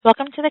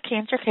Welcome to the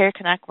Cancer Care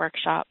Connect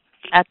workshop.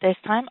 At this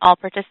time, all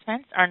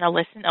participants are in a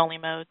listen-only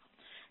mode.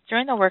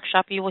 During the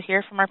workshop, you will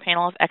hear from our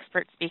panel of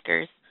expert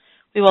speakers.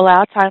 We will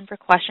allow time for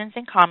questions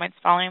and comments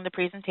following the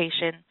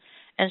presentation.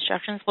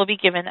 Instructions will be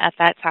given at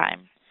that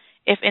time.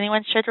 If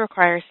anyone should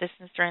require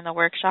assistance during the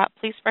workshop,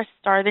 please press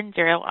star then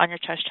 0 on your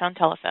touch-tone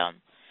telephone.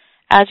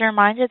 As a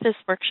reminder, this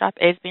workshop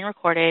is being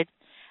recorded.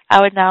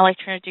 I would now like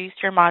to introduce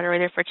your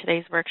moderator for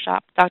today's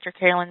workshop, Dr.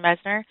 Carolyn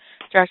Mesner,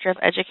 Director of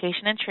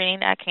Education and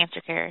Training at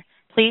Cancer Care.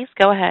 Please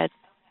go ahead.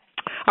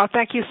 Oh,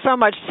 thank you so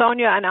much,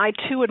 Sonia, and I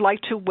too would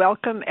like to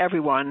welcome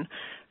everyone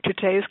to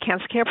today's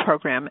Cancer Care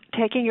program,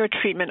 Taking Your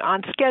Treatment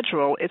on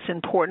Schedule, Its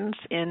Importance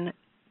in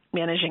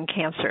Managing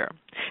Cancer.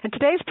 And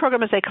today's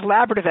program is a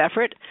collaborative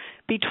effort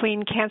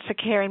between Cancer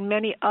Care and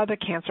many other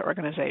cancer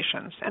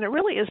organizations. And it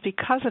really is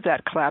because of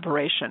that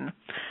collaboration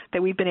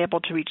that we've been able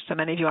to reach so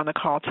many of you on the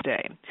call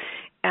today.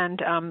 And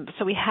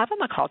so we have on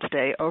the call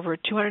today over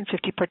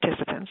 250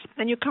 participants,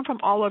 and you come from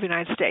all over the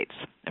United States,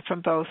 from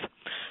both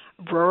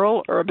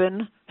rural,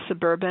 urban,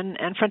 suburban,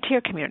 and frontier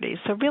communities,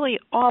 so really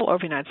all over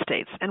the United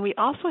States. And we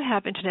also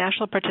have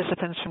international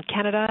participants from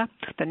Canada,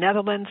 the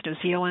Netherlands, New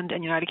Zealand,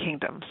 and United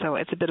Kingdom, so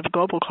it's a bit of a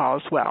global call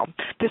as well.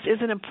 This is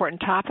an important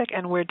topic,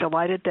 and we're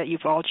delighted that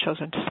you've all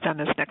chosen to spend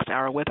this next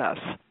hour with us.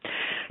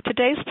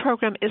 Today's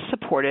program is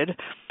supported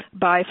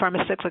by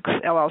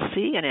Pharmacyclics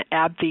LLC, an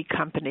AbbVie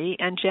company,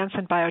 and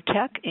Janssen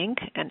Biotech, Inc.,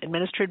 and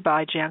administered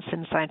by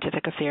Janssen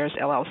Scientific Affairs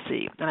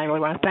LLC. And I really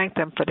want to thank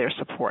them for their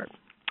support.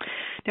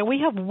 Now,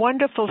 we have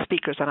wonderful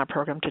speakers on our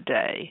program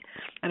today,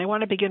 and I want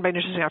to begin by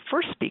introducing our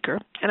first speaker.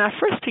 And our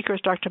first speaker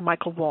is Dr.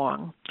 Michael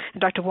Wong. And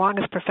Dr. Wong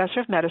is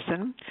Professor of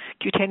Medicine,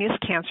 Cutaneous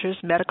Cancers,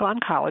 Medical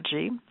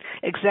Oncology,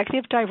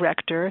 Executive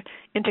Director,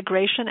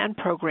 Integration and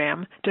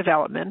Program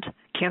Development,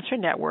 Cancer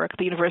Network,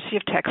 the University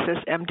of Texas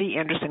MD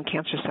Anderson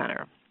Cancer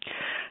Center.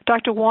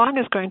 Dr. Wong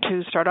is going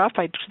to start off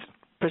by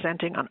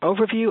presenting an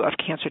overview of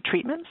cancer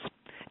treatments,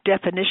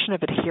 definition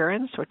of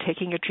adherence or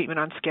taking your treatment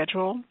on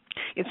schedule,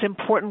 its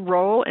important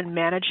role in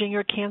managing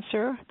your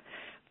cancer,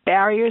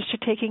 barriers to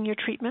taking your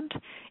treatment,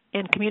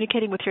 and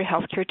communicating with your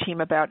healthcare team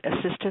about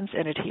assistance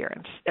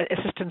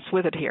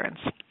with adherence.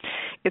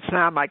 It's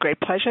now my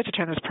great pleasure to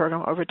turn this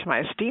program over to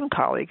my esteemed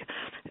colleague,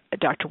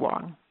 Dr.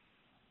 Wong.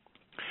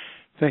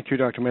 Thank you,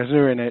 Dr.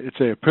 Mesner, and it's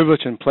a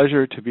privilege and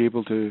pleasure to be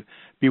able to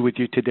be with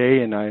you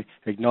today, and I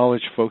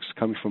acknowledge folks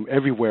coming from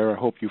everywhere. I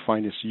hope you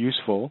find this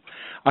useful.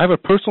 I have a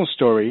personal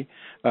story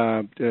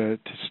to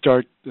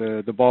start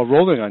the ball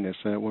rolling on this.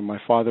 When my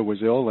father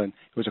was ill, and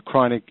it was a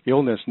chronic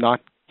illness,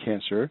 not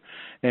cancer,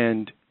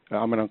 and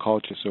I'm an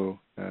oncologist,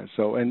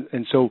 so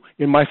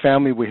in my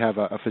family we have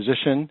a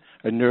physician,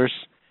 a nurse,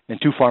 and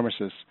 2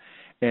 pharmacists,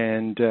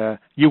 and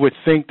you would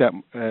think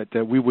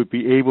that we would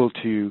be able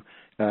to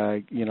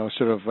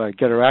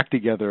get our act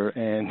together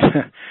and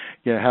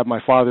have my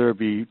father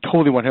be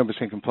totally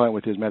 100% compliant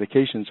with his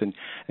medications.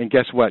 And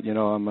guess what?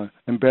 I'm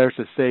embarrassed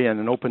to say on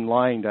an open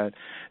line that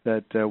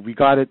we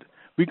got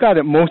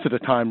it most of the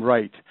time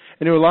right.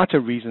 And there were lots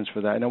of reasons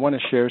for that, and I want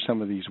to share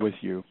some of these with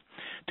you.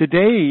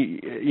 Today,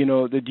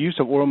 the use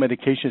of oral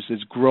medications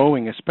is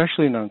growing,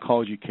 especially in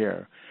oncology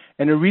care.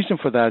 And the reason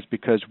for that is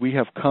because we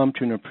have come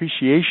to an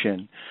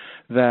appreciation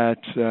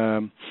that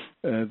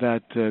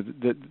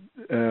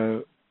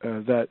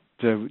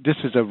this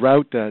is a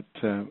route that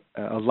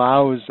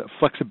allows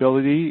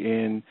flexibility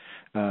in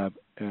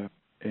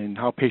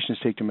how patients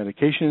take their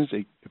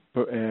medications.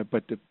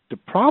 But the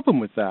problem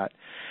with that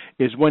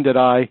is one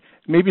that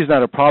maybe it's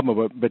not a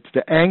problem, but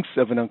the angst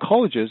of an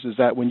oncologist is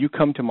that when you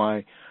come to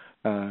my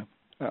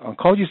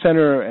oncology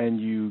center and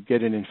you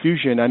get an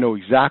infusion, I know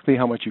exactly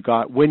how much you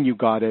got, when you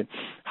got it,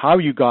 how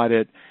you got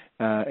it,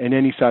 and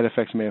any side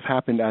effects may have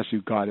happened as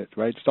you got it,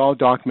 right? It's all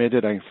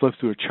documented. I can flip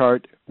through a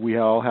chart. We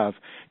all have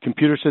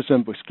computer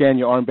systems. We scan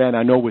your armband.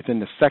 I know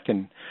within a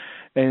second.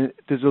 And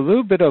there's a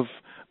little bit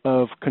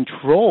of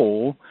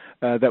control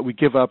that we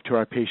give up to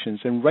our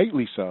patients, and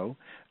rightly so,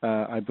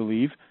 I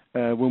believe,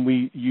 when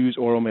we use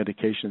oral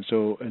medication.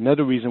 So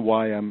another reason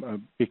why I'm a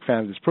big fan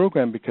of this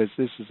program, because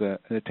this is an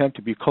attempt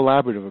to be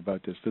collaborative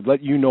about this, to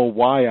let you know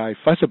why I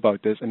fuss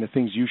about this and the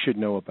things you should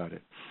know about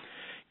it.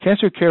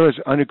 Cancer care has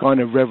undergone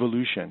a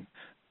revolution.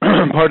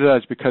 Part of that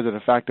is because of the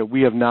fact that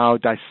we have now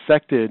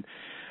dissected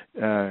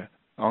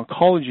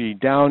oncology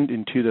down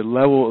into the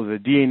level of the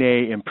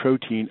DNA and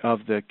protein of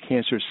the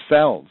cancer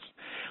cells.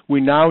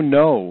 We now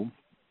know,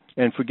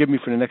 and forgive me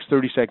for the next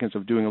 30 seconds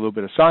of doing a little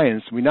bit of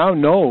science, we now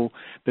know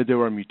that there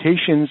are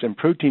mutations and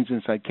proteins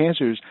inside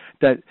cancers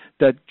that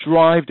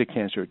drive the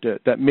cancer,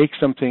 that make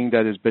something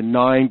that is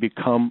benign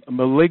become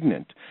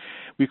malignant.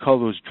 We call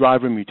those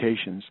driver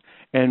mutations.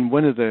 And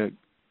one of the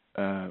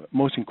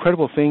most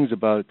incredible things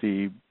about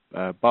the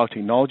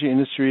biotechnology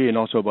industry and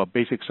also about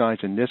basic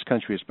science in this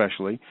country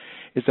especially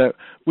is that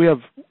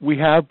we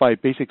have by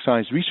basic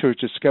science research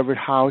discovered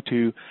how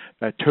to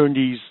turn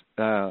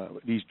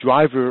these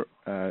driver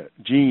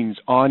genes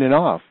on and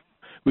off.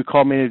 We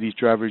call many of these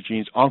driver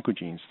genes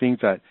oncogenes,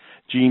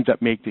 genes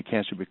that make the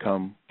cancer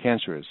become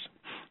cancerous.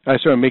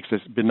 Makes the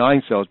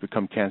benign cells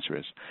become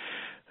cancerous.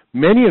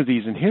 Many of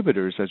these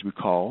inhibitors, as we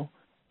call,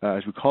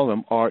 as we call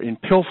them, are in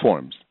pill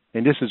forms.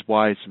 And this is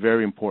why it's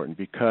very important,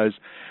 because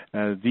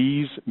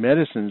these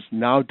medicines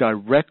now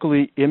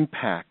directly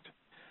impact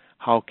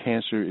how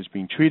cancer is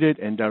being treated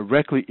and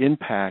directly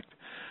impact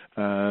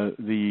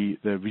the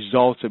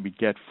results that we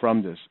get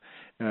from this.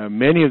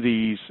 Many of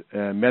these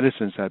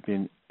medicines have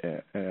been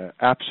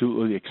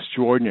absolutely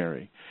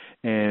extraordinary,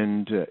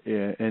 and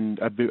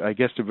I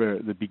guess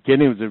the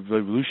beginning of the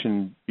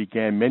revolution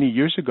began many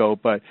years ago,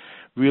 but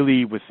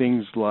really with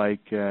things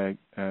like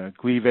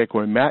Gleevec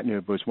or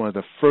imatinib was one of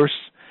the first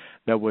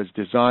that was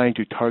designed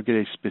to target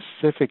a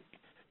specific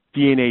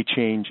DNA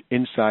change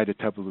inside a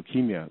type of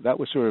leukemia. That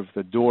was sort of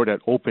the door that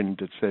opened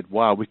that said,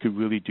 wow, we could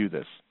really do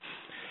this.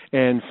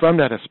 And from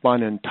that has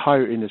spawned an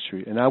entire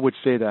industry. And I would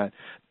say that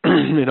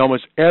in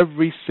almost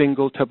every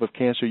single type of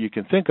cancer you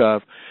can think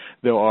of,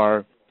 there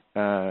are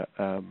at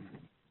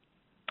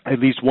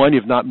least one,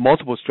 if not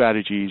multiple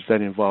strategies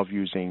that involve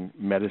using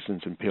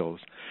medicines and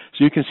pills.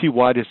 So you can see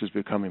why this has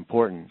become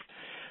important.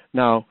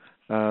 Now,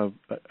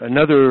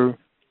 another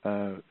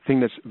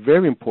thing that's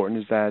very important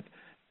is that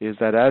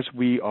as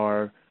we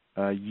are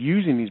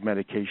using these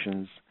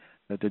medications,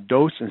 the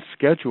dose and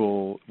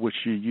schedule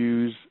which you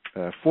use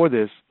for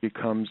this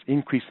becomes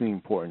increasingly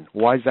important.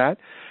 Why is that?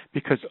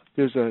 Because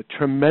there's a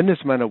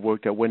tremendous amount of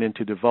work that went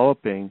into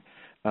developing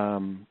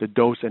the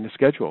dose and the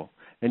schedule.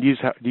 And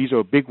these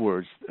are big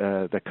words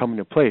that come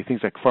into play,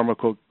 things like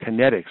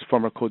pharmacokinetics,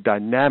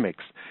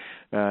 pharmacodynamics,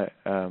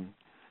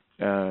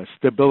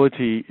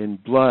 stability in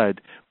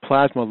blood,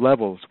 plasma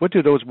levels. What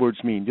do those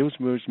words mean? Those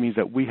words mean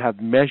that we have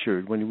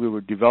measured, when we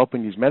were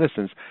developing these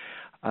medicines,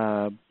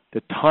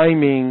 the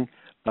timing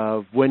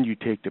of when you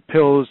take the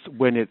pills,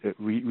 when it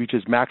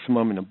reaches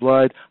maximum in the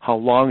blood, how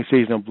long it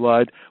stays in the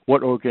blood,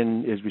 what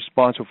organ is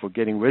responsible for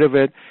getting rid of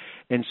it.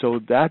 And so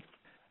that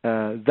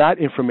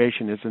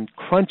information is then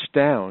crunched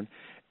down,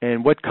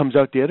 and what comes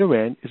out the other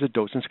end is a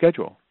dose and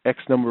schedule, X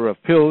number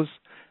of pills,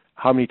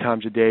 how many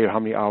times a day or how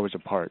many hours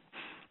apart.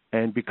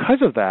 And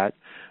because of that,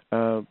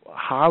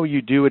 how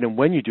you do it and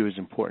when you do it is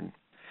important.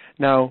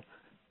 Now,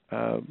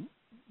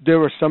 there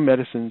are some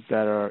medicines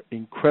that are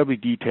incredibly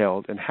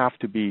detailed and have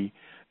to be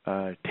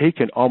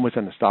taken almost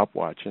on a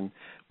stopwatch. And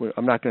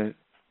I'm not going to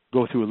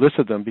go through a list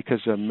of them because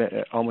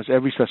almost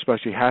every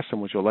subspecialty has some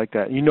which are like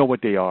that. You know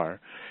what they are.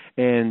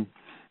 And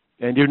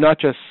they're not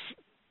just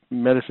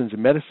medicines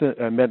and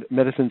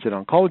medicines in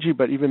oncology,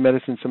 but even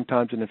medicines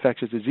sometimes in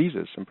infectious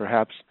diseases. And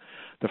perhaps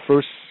the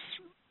first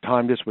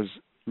time this was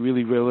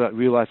really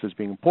realized as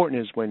being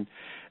important is when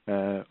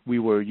we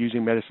were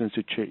using medicines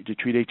to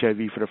treat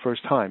HIV for the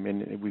first time,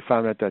 and we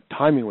found out that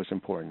timing was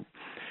important.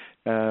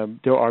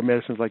 There are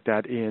medicines like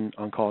that in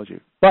oncology.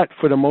 But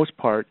for the most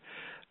part,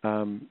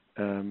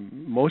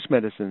 most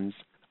medicines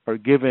are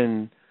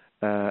given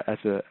as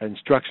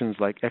instructions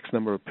like X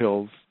number of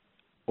pills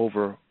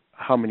over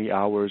how many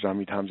hours, how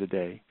many times a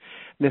day.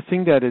 And the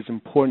thing that is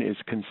important is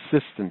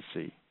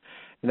consistency.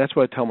 And that's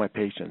what I tell my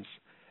patients.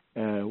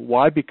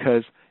 Why?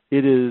 Because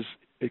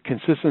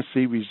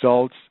consistency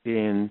results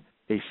in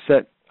a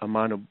set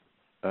amount of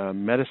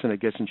medicine that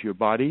gets into your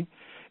body,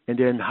 and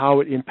then how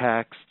it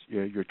impacts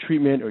your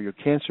treatment or your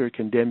cancer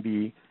can then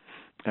be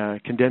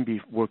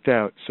worked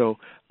out. So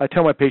I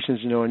tell my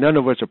patients, none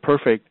of us are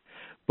perfect,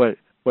 but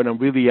what I'm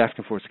really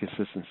asking for is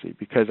consistency,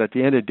 because at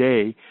the end of the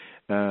day,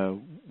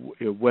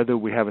 whether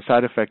we have a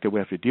side effect that we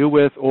have to deal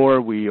with,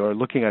 or we are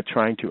looking at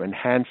trying to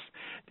enhance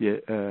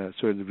the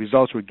sort of the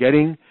results we're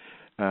getting,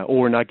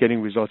 or we're not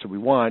getting results that we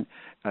want,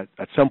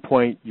 at some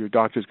point your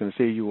doctor is going to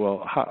say to you,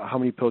 well, how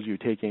many pills are you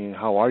taking and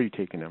how are you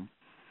taking them?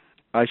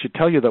 I should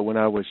tell you that when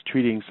I was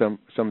treating some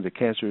of the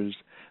cancers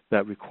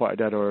that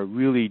are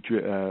really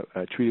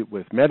treated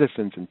with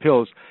medicines and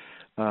pills,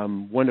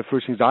 one of the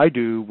first things I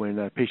do when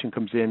a patient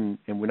comes in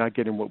and we're not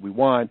getting what we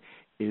want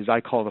is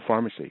I call the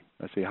pharmacy.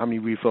 I say, how many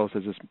refills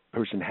has this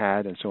person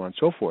had, and so on and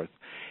so forth.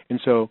 And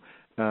so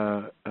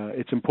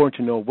it's important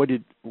to know what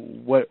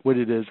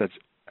it is that's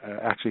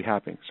actually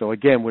happening. So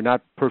again, we're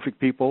not perfect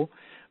people,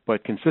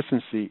 but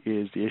consistency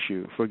is the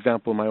issue. For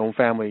example, in my own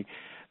family,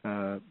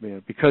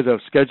 because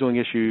of scheduling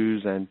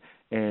issues and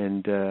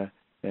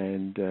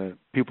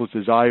people's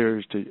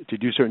desires to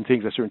do certain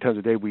things at certain times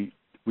of day, we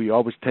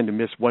always tend to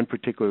miss one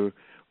particular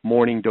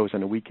morning dose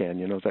on the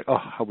weekend. It's like,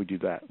 how we do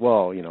that?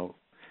 Well,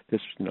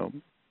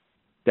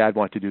 Dad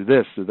wants to do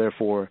this, so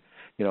therefore,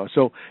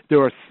 so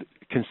there are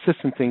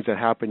consistent things that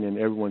happen in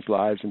everyone's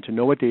lives, and to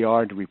know what they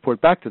are and to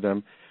report back to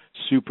them,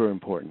 super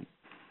important.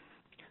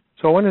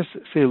 So I want to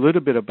say a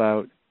little bit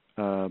about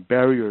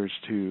barriers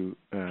to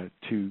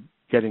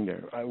getting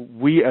there.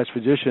 We as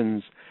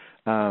physicians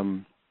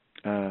have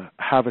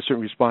a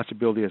certain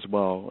responsibility as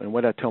well, and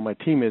what I tell my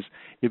team is,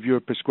 if you're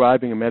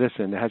prescribing a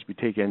medicine that has to be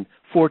taken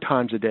 4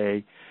 times a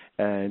day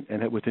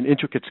and with an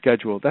intricate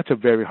schedule, that's a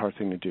very hard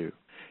thing to do.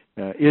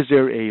 Is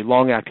there a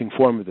long-acting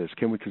form of this?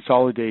 Can we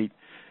consolidate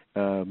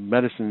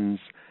medicines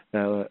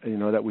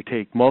that we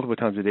take multiple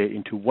times a day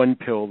into one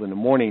pill in the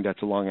morning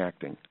that's a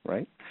long-acting,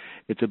 right?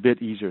 It's a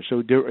bit easier.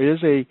 So there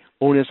is a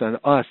onus on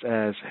us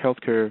as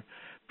healthcare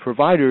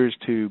providers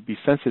to be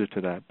sensitive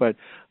to that. But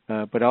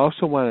I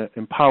also want to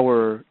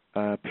empower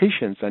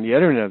patients on the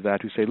other end of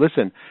that who say,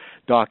 listen,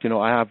 doc,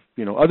 I have,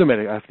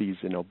 I have these,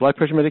 blood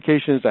pressure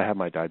medications, I have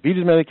my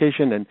diabetes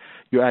medication, and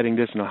you're adding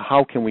this,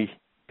 how can we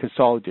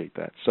consolidate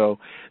that? So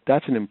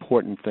that's an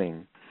important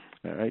thing,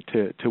 right,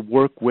 to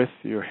work with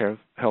your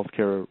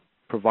healthcare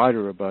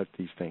provider about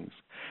these things.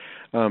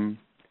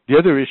 The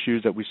other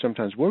issues that we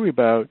sometimes worry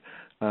about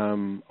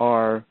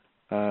are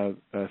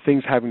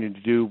things having to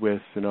do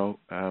with,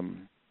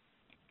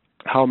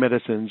 how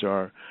medicines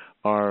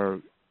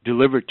are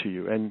delivered to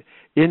you. And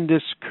in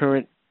this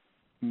current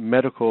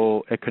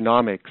medical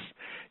economics,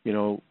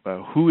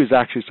 who is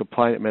actually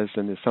supplying that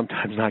medicine is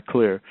sometimes not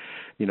clear.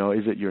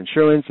 Is it your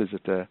insurance? Is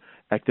it the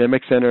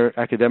academic center?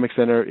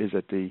 Is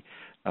it the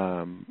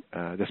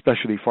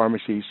specialty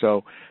pharmacy?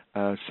 So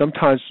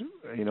sometimes,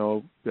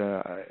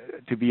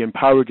 to be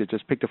empowered to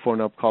just pick the phone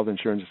up, call the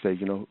insurance and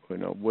say,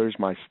 where's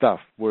my stuff?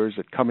 Where is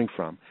it coming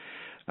from?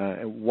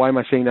 Why am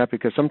I saying that?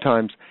 Because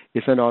sometimes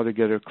it's not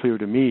altogether clear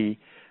to me,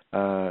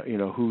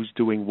 who's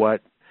doing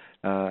what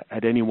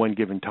at any one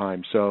given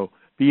time. So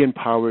be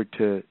empowered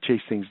to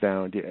chase things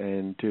down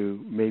and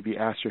to maybe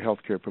ask your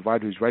healthcare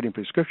provider who's writing a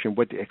prescription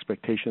what the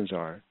expectations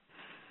are.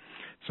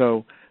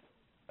 So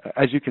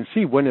as you can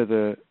see, one of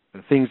the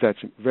things that's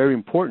very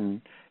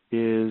important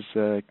is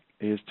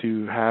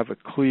to have a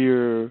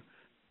clear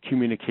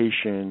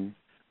communication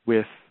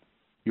with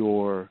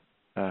your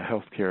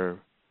healthcare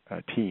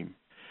team.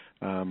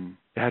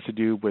 It has to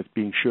do with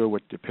being sure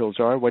what the pills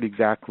are, what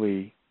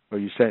exactly are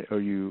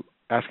you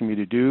asking me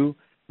to do,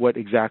 what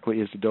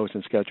exactly is the dose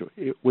and schedule.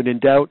 When in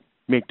doubt,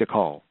 make the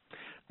call,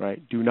 right?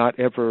 Do not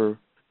ever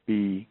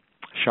be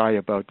shy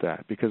about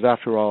that, because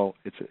after all,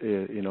 it's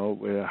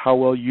how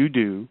well you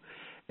do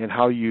and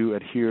how you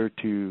adhere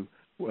to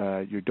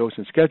your dose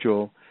and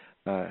schedule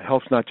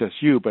helps not just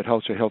you, but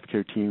helps your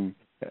healthcare team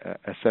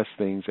assess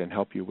things and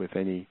help you with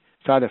any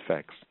side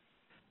effects.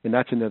 And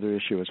that's another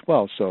issue as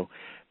well. So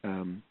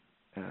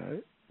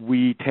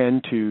we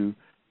tend to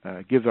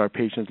give our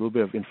patients a little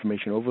bit of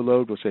information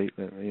overload. We'll say,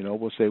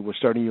 we're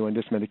starting you on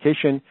this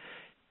medication.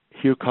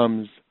 Here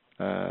comes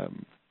the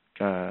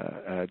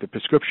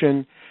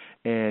prescription,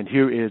 and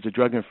here is the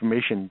drug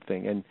information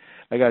thing. And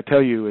I got to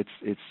tell you,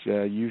 it's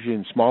usually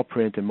in small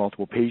print and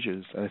multiple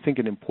pages. And I think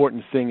an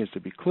important thing is to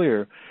be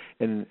clear.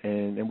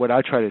 And what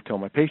I try to tell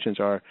my patients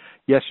are,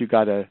 yes, you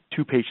got a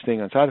 2-page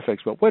thing on side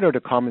effects, but what are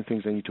the common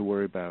things I need to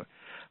worry about?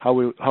 How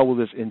will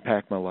this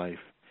impact my life?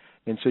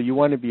 And so you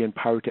want to be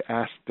empowered to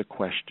ask the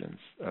questions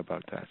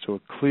about that. So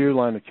a clear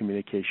line of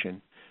communication,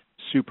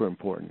 super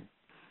important.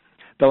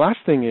 The last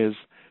thing is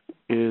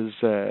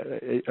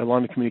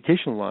along the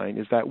communication line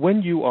is that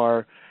when you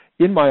are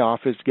in my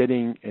office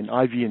getting an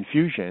IV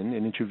infusion,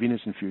 an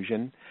intravenous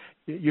infusion,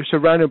 you're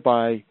surrounded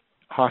by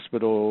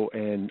hospital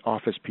and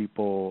office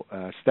people,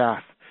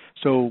 staff.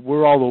 So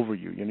we're all over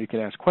you. You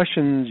can ask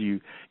questions.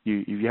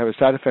 If you have a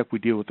side effect, we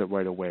deal with it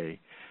right away.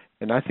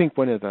 And I think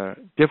one of the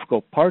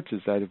difficult parts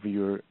is that if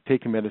you're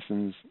taking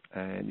medicines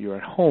and you're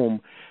at home,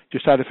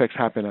 your side effects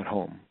happen at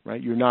home, right?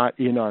 You're not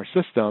in our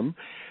system.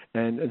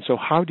 And so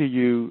how do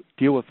you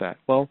deal with that?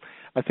 Well,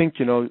 I think,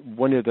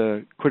 one of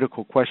the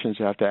critical questions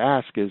you have to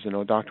ask is,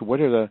 doctor,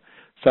 what are the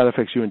side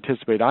effects you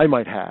anticipate I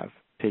might have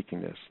taking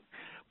this?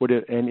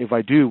 And if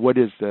I do,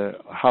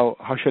 how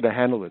should I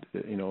handle it?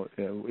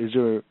 Is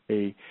there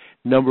a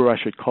number I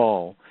should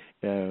call?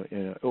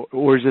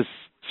 Or is this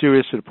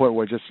serious to the point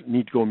where I just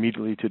need to go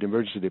immediately to the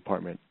emergency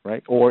department,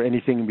 right? Or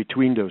anything in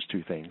between those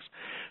two things.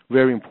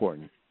 Very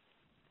important.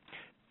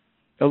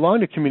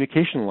 Along the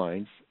communication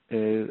lines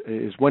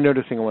is one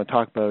other thing I want to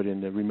talk about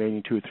in the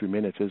remaining 2 or 3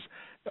 minutes is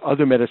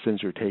other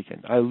medicines are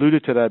taken. I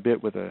alluded to that a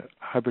bit with the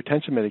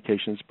hypertension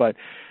medications, but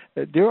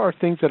there are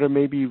things that are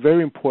maybe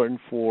very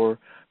important for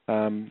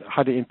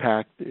how to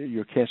impact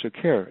your cancer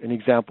care. An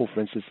example,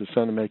 for instance, is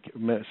some of the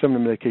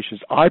medications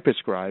I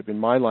prescribe in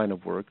my line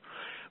of work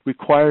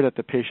require that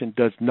the patient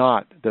does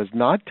not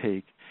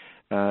take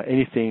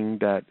anything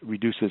that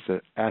reduces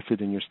the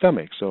acid in your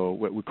stomach. So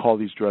what we call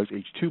these drugs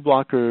H2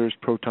 blockers,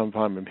 proton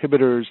pump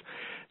inhibitors.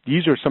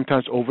 These are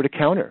sometimes over the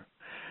counter.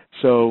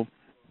 So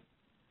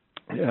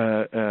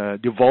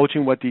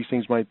divulging what these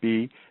things might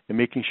be and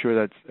making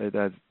sure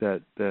that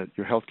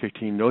your healthcare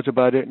team knows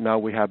about it. Now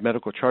we have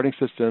medical charting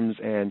systems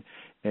and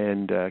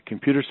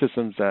computer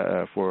systems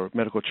for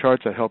medical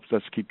charts that helps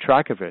us keep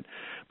track of it.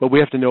 But we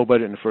have to know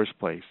about it in the first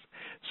place.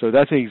 So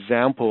that's an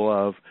example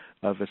of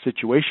a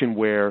situation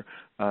where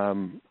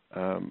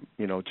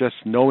just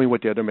knowing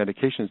what the other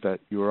medications that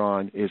you're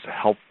on is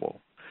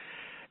helpful.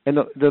 And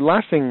the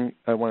last thing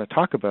I want to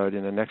talk about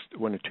in the next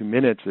 1 or 2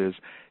 minutes is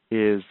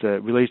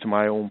relates to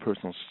my own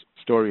personal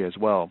story as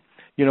well.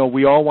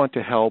 We all want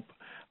to help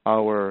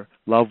our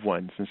loved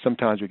ones, and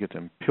sometimes we get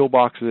them pill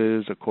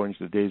boxes according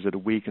to the days of the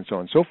week and so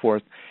on and so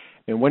forth.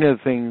 And one of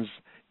the things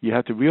you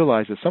have to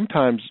realize is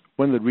sometimes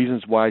one of the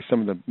reasons why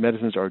some of the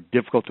medicines are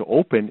difficult to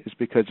open is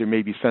because they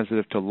may be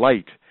sensitive to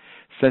light,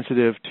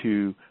 sensitive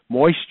to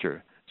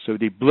moisture. So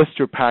they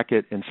blister pack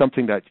it in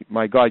something that,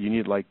 my God, you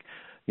need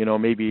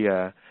maybe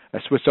a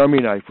Swiss Army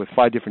knife with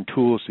 5 different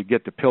tools to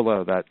get the pill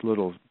out of that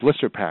little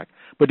blister pack.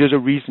 But there's a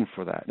reason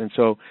for that. And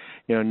so,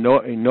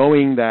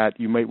 knowing that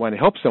you might want to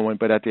help someone,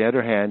 but at the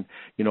other hand,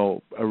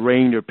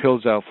 arraying their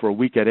pills out for a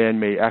week at end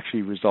may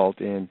actually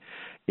result in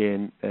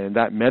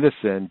that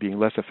medicine being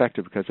less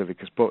effective because of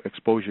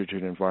exposure to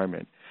the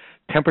environment.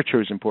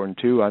 Temperature is important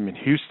too. I'm in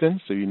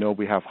Houston, so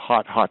we have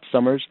hot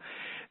summers.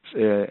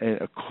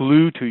 And a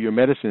clue to your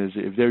medicine is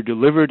if they're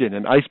delivered in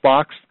an ice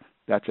box,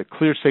 that's a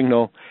clear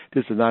signal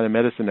this is not a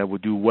medicine that will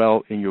do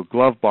well in your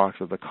glove box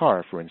of the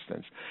car, for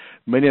instance.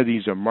 Many of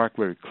these are marked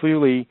very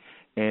clearly,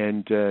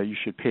 and you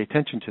should pay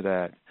attention to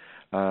that.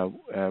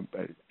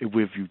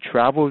 If you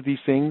travel with these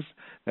things,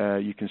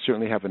 you can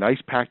certainly have an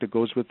ice pack that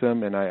goes with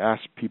them, and I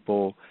ask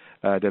people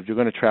that if you're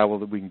going to travel,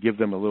 that we can give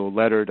them a little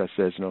letter that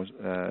says,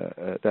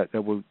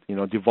 that will,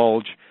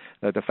 divulge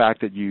the fact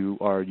that you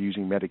are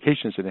using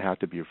medications and they have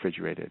to be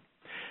refrigerated.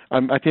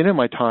 I'm at the end of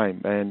my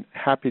time and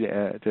happy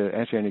to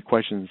answer any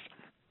questions.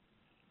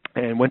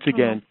 And once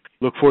again,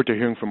 look forward to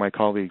hearing from my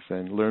colleagues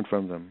and learn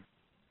from them.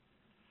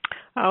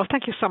 Oh,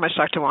 thank you so much,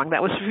 Dr. Wong.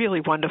 That was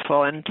really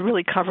wonderful and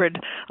really covered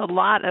a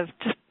lot of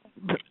just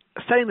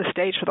setting the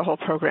stage for the whole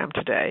program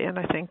today. And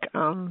I think,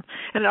 and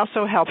it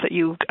also helped that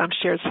you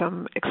shared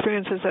some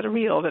experiences that are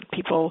real, that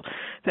people,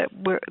 that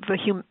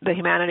the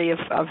humanity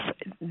of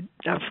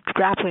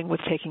grappling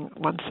with taking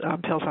one's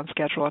pills on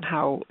schedule and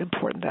how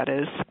important that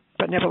is.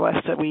 But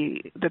nevertheless,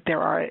 that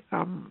there are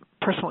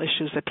personal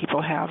issues that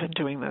people have in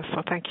doing this.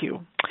 So thank you.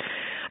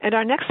 And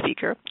our next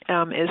speaker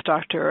is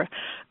Dr.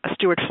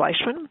 Stuart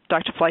Fleischman.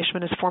 Dr.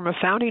 Fleischman is former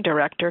founding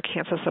director,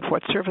 Cancer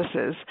Support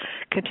Services,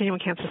 Continuum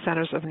Cancer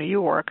Centers of New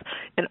York,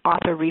 and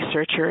author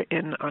researcher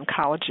in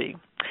oncology.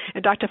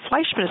 And Dr.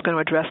 Fleischman is going to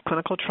address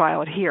clinical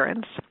trial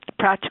adherence,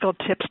 practical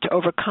tips to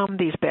overcome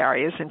these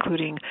barriers,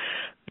 including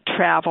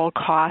travel,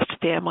 cost,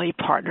 family,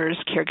 partners,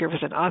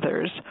 caregivers, and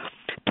others,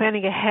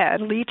 planning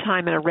ahead, lead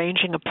time in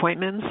arranging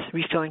appointments,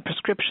 refilling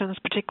prescriptions,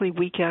 particularly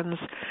weekends,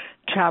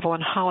 travel,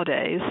 and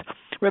holidays,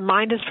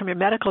 reminders from your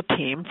medical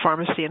team,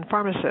 pharmacy and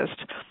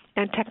pharmacist,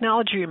 and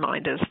technology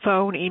reminders,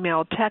 phone,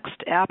 email,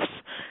 text, apps,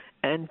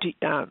 and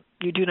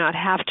you do not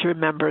have to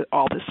remember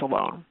all this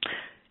alone.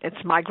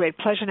 It's my great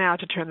pleasure now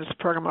to turn this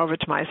program over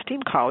to my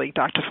esteemed colleague,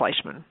 Dr.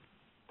 Fleischman.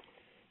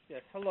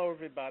 Yes, hello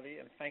everybody,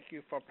 and thank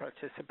you for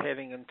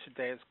participating in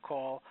today's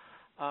call.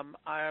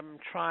 I'm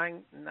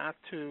trying not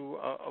to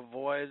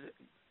avoid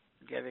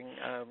getting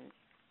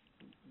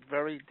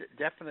very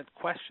definite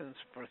questions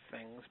for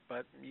things,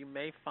 but you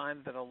may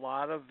find that a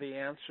lot of the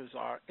answers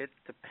are, it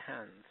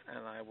depends,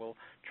 and I will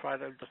try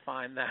to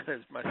define that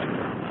as much as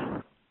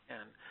I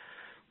can.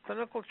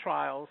 Clinical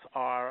trials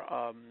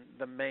are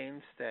the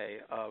mainstay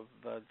of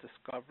the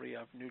discovery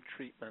of new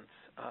treatments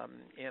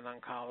in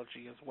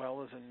oncology as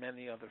well as in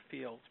many other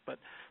fields, but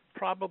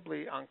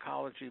probably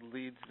oncology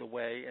leads the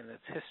way in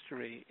its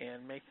history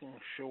in making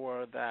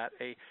sure that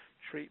a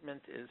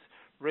treatment is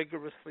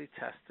rigorously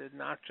tested,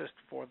 not just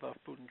for the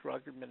Food and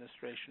Drug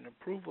Administration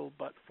approval,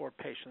 but for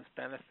patients'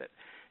 benefit,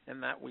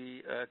 in that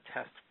we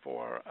test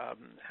for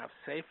how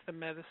safe the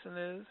medicine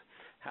is,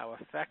 how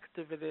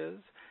effective it is,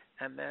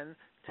 and then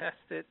test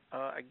it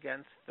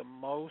against the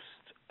most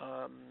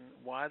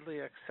widely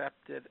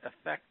accepted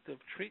effective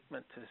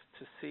treatment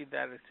to see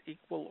that it's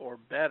equal or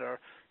better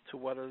to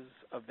what is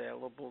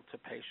available to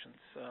patients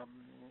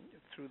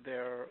through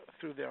their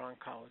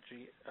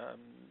oncology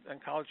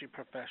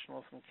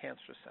professionals and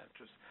cancer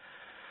centers.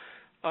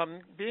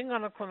 Being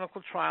on a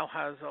clinical trial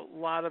has a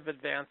lot of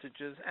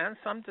advantages and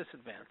some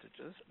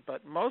disadvantages,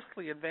 but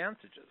mostly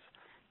advantages.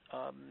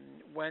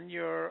 When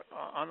you're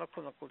on a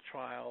clinical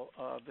trial,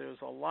 there's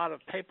a lot of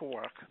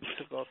paperwork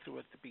to go through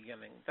at the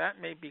beginning. That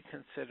may be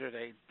considered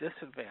a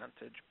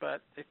disadvantage,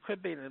 but it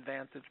could be an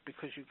advantage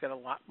because you get a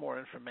lot more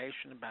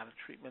information about a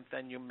treatment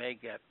than you may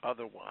get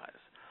otherwise.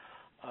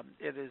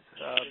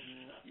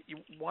 You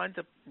wind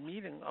up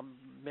meeting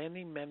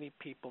many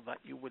people that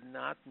you would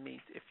not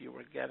meet if you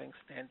were getting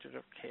standard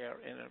of care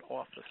in an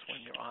office when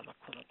you're on a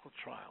clinical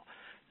trial.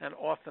 And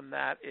often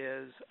that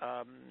is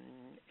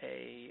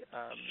a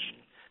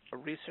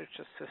research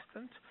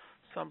assistant,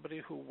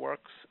 somebody who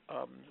works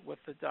with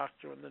the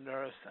doctor and the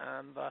nurse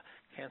and the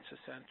cancer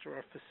center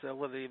or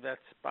facility that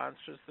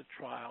sponsors the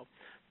trial,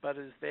 but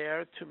is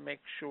there to make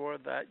sure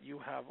that you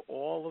have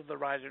all of the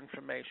right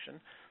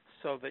information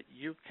so that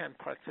you can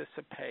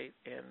participate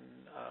in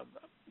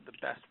the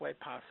best way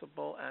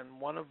possible. And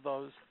one of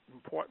those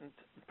important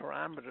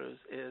parameters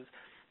is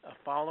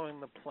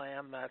following the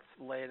plan that's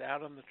laid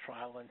out in the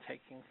trial and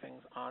taking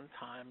things on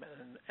time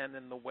and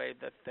in the way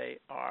that they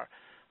are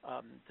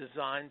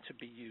designed to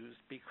be used,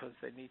 because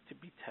they need to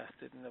be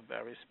tested in a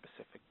very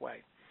specific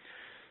way.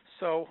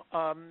 So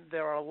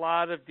there are a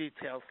lot of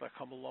details that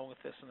come along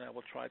with this, and I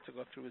will try to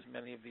go through as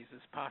many of these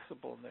as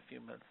possible in the few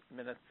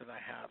minutes that I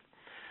have.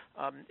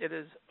 It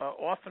is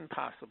often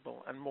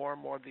possible, and more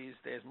these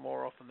days,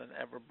 more often than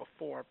ever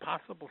before,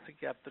 possible to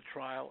get the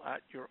trial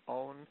at your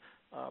own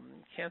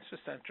cancer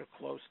center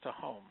close to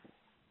home.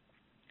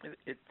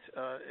 It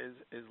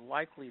is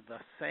likely the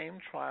same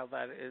trial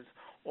that is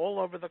all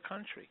over the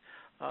country.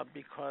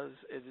 because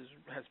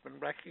has been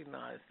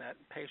recognized that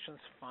patients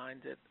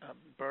find it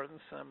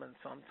burdensome and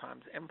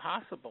sometimes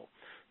impossible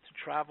to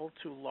travel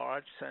to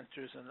large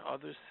centers in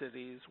other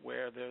cities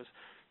where there's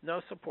no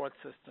support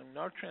system,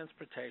 no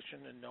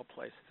transportation, and no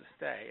place to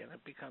stay, and it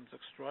becomes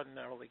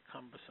extraordinarily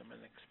cumbersome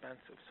and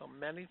expensive. So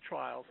many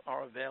trials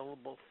are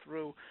available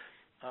through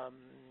a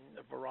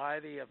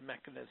variety of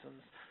mechanisms,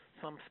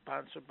 some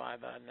sponsored by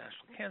the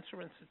National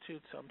Cancer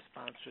Institute, some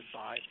sponsored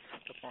by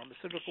the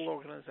pharmaceutical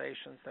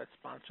organizations that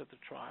sponsor the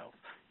trials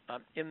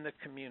in the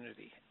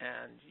community.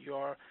 And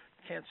your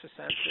cancer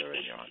center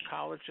and your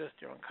oncologist,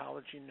 your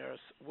oncology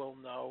nurse will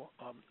know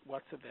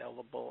what's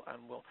available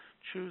and will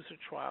choose a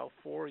trial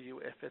for you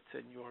if it's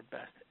in your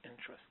best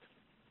interest.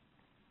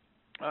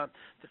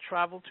 The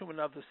travel to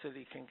another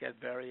city can get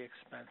very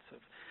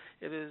expensive.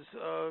 It is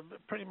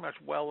pretty much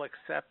well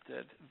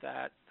accepted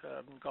that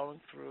going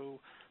through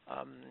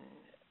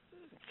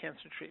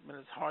cancer treatment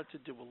is hard to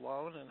do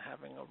alone, and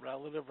having a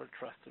relative or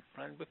trusted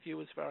friend with you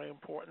is very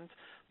important,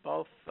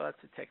 both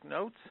to take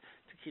notes,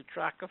 to keep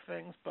track of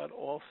things, but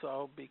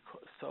also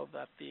so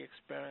that the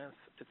experience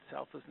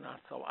itself is not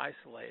so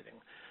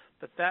isolating.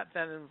 But that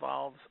then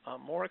involves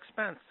more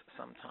expense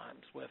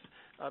sometimes with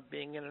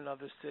being in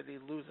another city,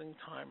 losing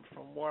time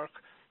from work,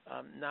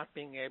 not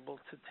being able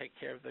to take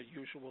care of the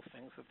usual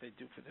things that they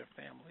do for their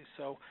family.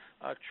 So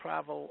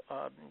travel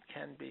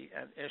can be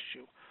an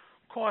issue.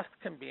 Cost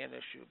can be an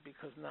issue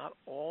because not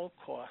all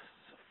costs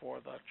for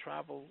the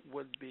travel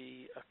would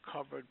be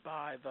covered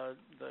by the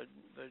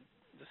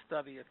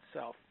study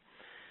itself.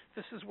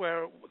 This is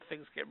where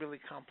things get really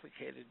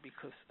complicated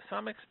because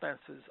some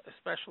expenses,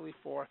 especially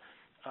for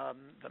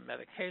the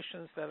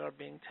medications that are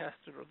being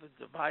tested or the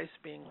device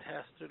being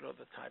tested or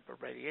the type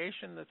of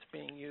radiation that's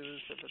being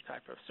used or the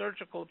type of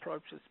surgical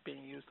approach that's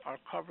being used, are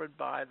covered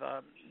by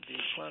the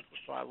clinical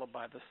trial or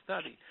by the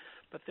study.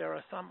 But there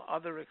are some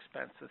other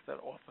expenses that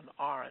often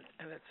aren't,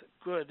 and it's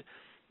good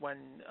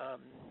when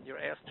you're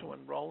asked to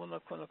enroll in a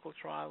clinical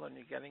trial and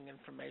you're getting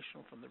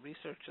information from the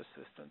research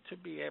assistant to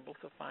be able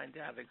to find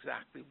out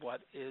exactly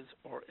what is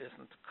or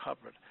isn't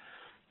covered.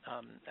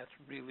 That's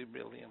really,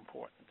 really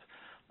important.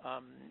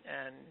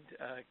 And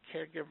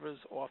caregivers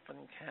often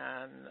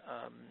can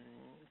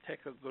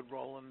take a good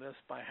role in this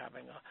by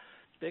having a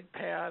big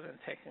pad and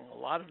taking a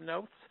lot of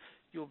notes.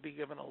 You'll be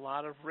given a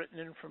lot of written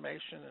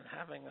information, and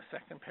having a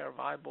second pair of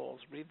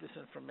eyeballs read this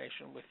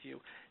information with you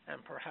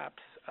and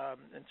perhaps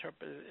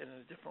interpret it in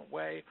a different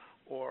way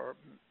or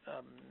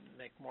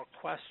make more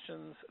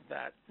questions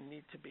that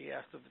need to be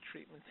asked of the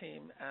treatment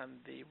team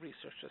and the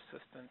research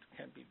assistant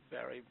can be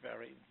very,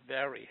 very,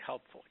 very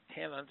helpful. I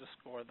can't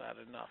underscore that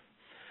enough.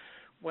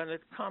 When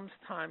it comes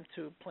time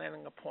to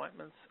planning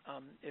appointments,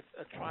 if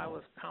a trial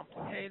is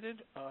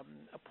complicated,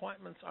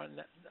 appointments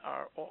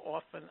are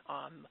often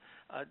on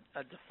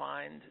a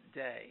defined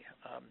day,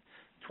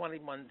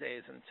 21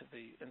 days into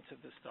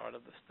the start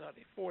of the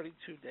study, 42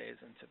 days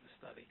into the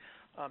study,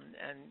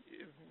 and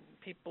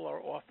people are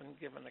often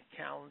given a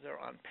calendar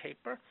on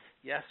paper.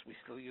 Yes, we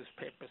still use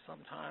paper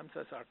sometimes,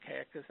 as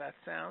archaic as that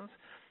sounds.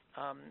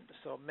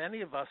 So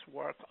many of us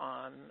work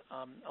on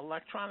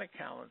electronic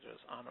calendars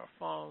on our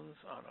phones,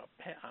 on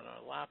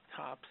our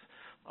laptops,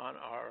 on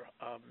our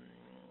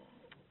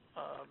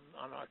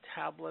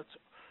tablets,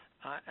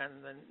 and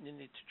then you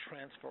need to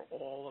transfer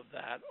all of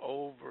that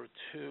over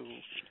to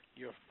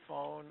your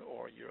phone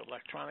or your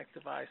electronic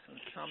device, and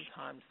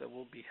sometimes there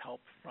will be help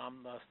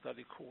from the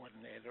study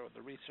coordinator or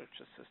the research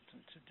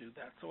assistant to do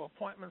that. So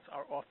appointments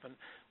are often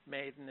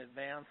made in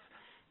advance.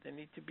 They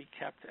need to be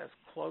kept as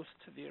close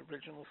to the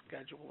original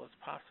schedule as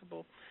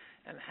possible,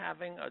 and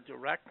having a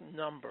direct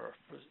number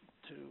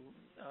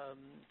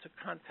to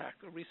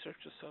contact a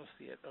research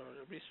associate or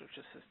a research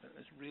assistant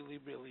is really,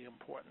 really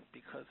important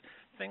because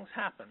things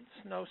happen.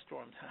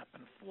 Snowstorms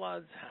happen,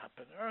 floods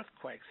happen,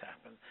 earthquakes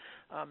happen,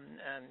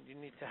 and you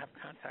need to have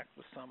contact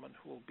with someone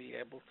who will be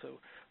able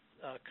to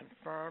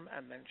confirm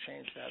and then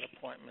change that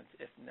appointment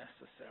if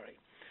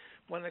necessary.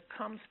 When it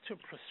comes to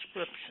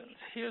prescriptions,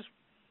 here's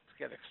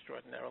get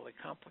extraordinarily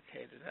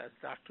complicated, as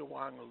Dr.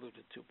 Wang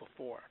alluded to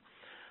before.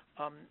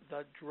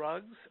 The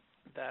drugs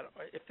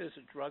if there's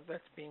a drug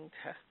that's being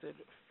tested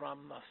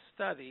from a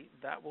study,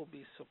 that will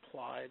be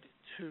supplied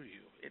to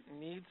you. It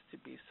needs to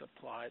be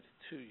supplied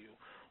to you.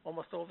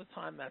 Almost all the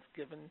time that's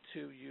given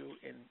to you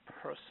in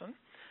person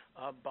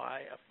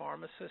by a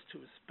pharmacist who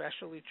is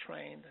specially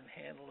trained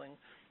in handling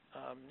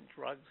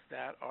drugs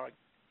that are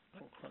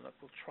in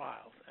clinical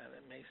trials, and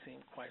it may seem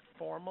quite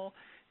formal.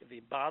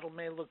 The bottle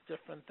may look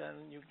different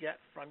than you get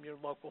from your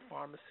local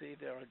pharmacy.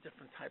 There are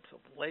different types of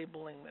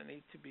labeling that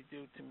need to be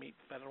done to meet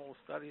federal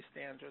study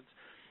standards.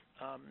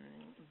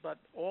 But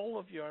all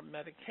of your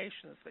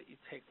medications that you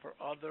take for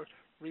other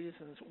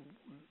reasons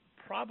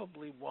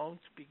probably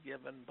won't be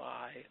given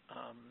by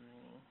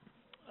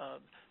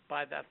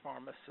that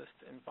pharmacist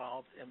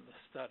involved in the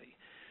study.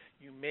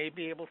 You may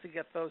be able to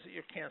get those at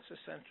your cancer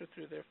center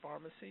through their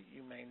pharmacy.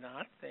 You may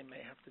not. They may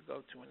have to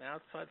go to an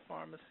outside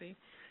pharmacy.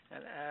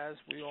 And as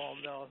we all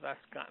know,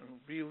 that's gotten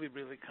really,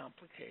 really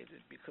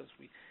complicated because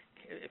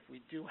if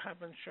we do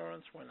have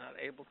insurance, we're not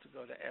able to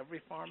go to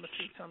every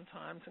pharmacy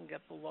sometimes and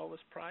get the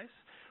lowest price,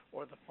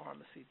 or the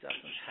pharmacy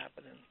doesn't have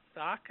it in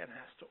stock and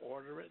has to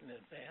order it in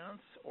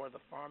advance, or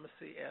the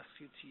pharmacy asks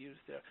you to use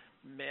their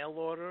mail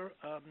order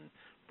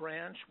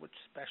branch, which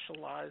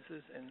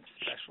specializes in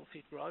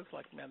specialty drugs,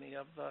 like many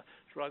of the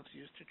drugs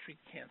used to treat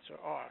cancer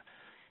are.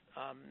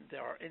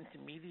 There are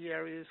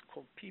intermediaries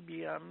called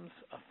PBMs,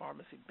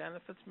 pharmacy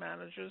benefits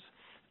managers.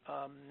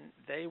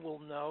 They will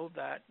know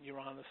that you're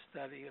on a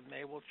study, and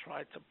they will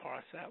try to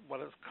parse out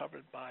what is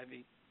covered by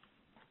the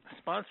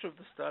sponsor of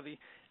the study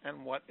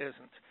and what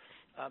isn't.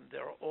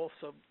 There are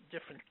also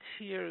different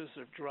tiers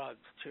of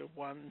drugs, Tier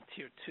 1,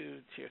 Tier 2,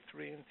 Tier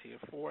 3, and Tier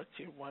 4,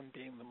 Tier 1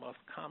 being the most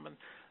common,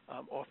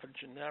 often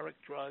generic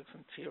drugs,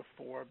 and Tier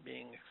 4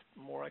 being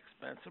more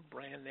expensive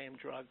brand-name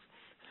drugs.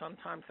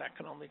 Sometimes that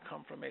can only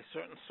come from a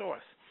certain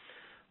source.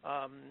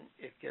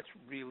 It gets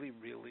really,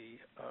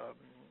 really,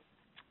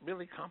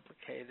 really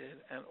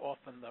complicated, and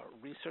often the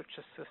research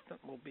assistant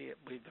will be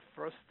the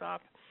first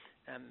stop,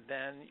 and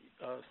then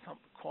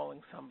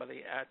calling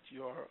somebody at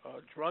your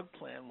drug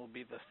plan will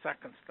be the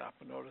second stop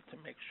in order to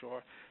make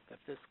sure that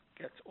this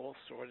gets all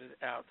sorted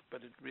out.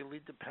 But it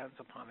really depends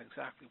upon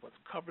exactly what's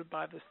covered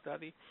by the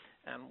study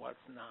and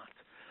what's not.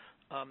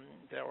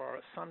 There are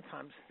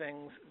sometimes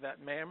things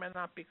that may or may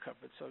not be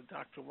covered. So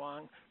Dr.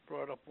 Wang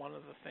brought up one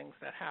of the things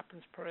that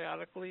happens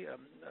periodically. A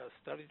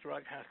study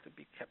drug has to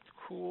be kept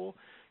cool.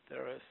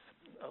 There is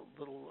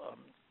little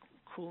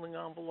cooling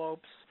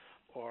envelopes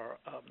or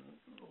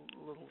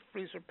little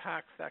freezer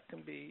packs that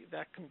can be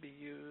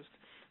used.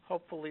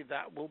 Hopefully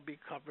that will be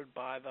covered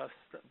by the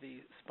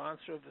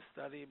sponsor of the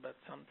study, but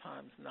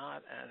sometimes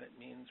not, and it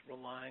means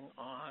relying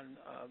on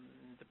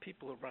the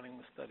people who are running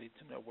the study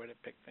to know where to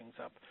pick things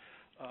up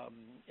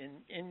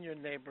in your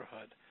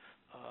neighborhood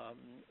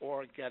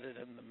or get it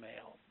in the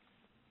mail.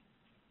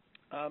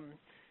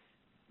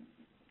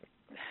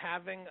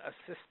 Having a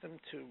system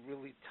to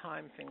really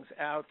time things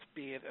out,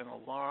 be it an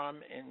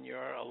alarm in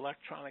your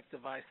electronic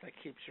device that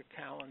keeps your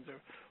calendar,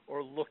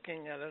 or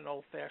looking at an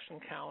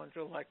old-fashioned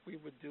calendar like we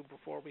would do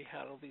before we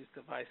had all these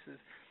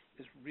devices,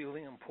 is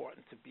really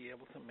important to be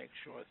able to make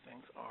sure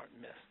things aren't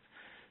missed.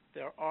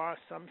 There are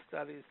some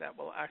studies that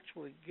will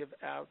actually give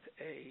out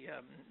a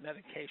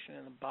medication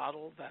in a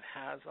bottle that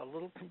has a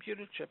little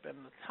computer chip in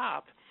the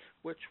top,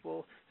 which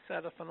will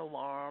set off an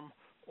alarm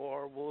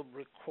or will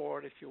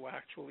record if you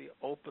actually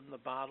open the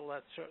bottle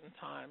at certain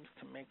times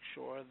to make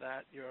sure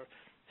that you're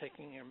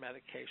taking your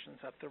medications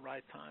at the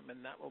right time,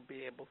 and that will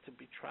be able to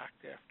be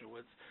tracked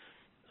afterwards.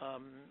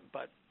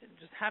 But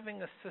just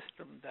having a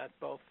system that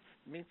both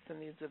meets the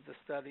needs of the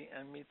study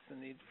and meets the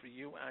need for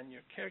you and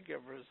your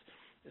caregivers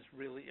is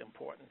really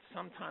important.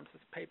 Sometimes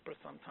it's paper,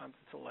 sometimes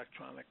it's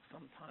electronic,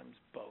 sometimes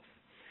both.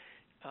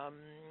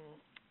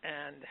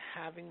 And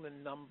having the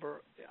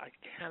number, I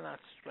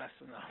cannot stress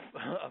enough,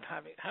 of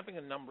having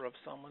a number of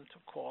someone to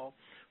call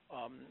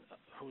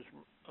who's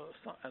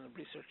and a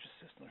research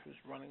assistant who's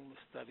running the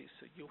study,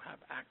 so you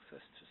have access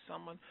to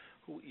someone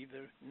who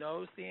either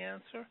knows the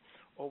answer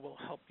or will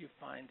help you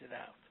find it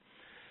out.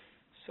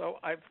 So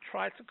I've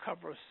tried to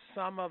cover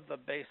some of the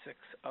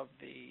basics of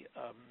the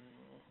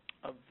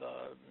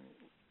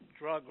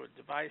drug or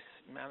device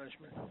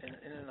management in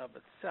and of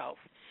itself.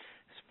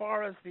 As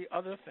far as the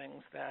other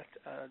things that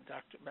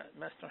Dr.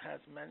 Messner has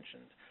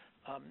mentioned,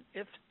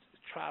 if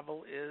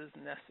travel is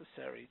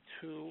necessary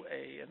to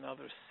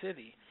another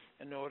city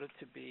in order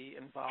to be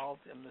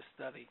involved in the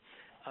study,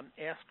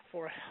 ask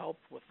for help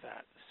with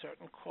that.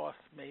 Certain costs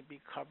may be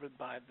covered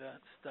by the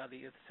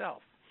study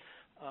itself.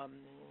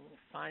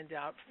 Find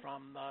out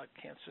from the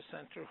cancer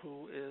center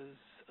who is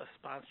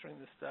sponsoring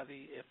the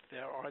study if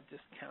there are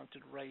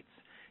discounted rates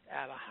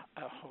at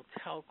a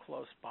hotel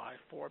close by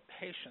for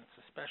patients,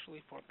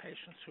 especially for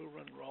patients who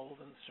are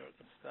enrolled in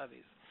certain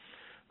studies.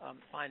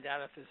 Find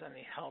out if there's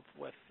any help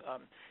with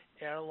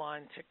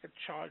airline ticket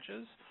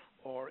charges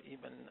or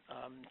even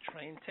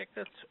train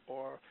tickets,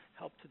 or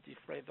help to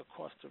defray the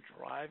cost of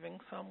driving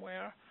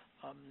somewhere.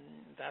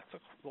 That's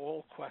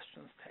all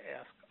questions to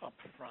ask up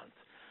front.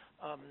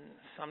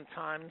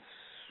 Sometimes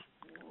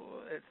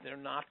if they're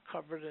not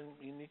covered, and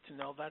you need to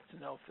know that to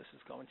know if this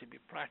is going to be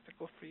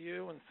practical for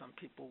you, and some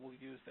people will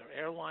use their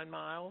airline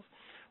miles,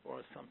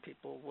 or some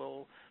people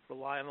will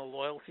rely on the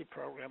loyalty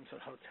programs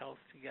at hotels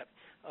to get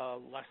a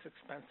less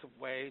expensive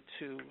way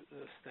to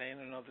stay in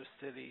another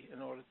city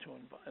in order to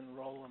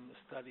enroll in the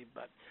study.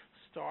 But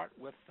start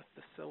with the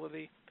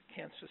facility, the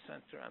cancer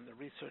center, and the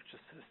research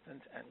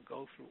assistant, and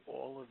go through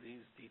all of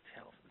these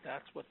details.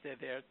 That's what they're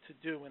there to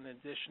do, in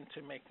addition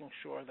to making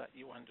sure that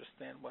you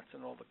understand what's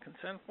in all the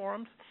consent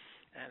forms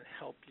and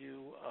help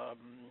you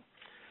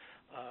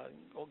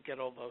get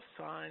all those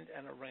signed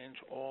and arrange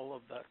all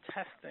of the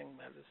testing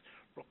that is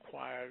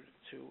required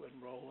to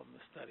enroll in the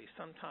study.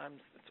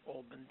 Sometimes it's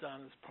all been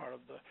done as part of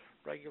the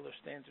regular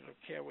standard of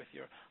care with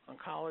your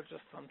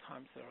oncologist.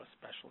 Sometimes there are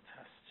special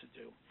tests to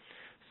do.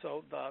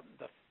 So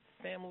the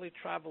family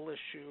travel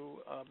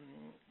issue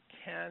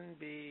can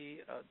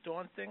be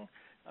daunting.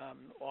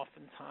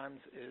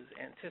 Oftentimes is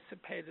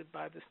anticipated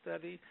by the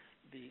study.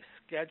 The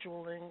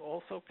scheduling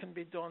also can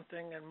be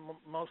daunting and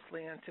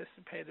mostly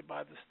anticipated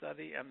by the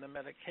study, and the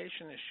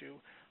medication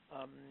issue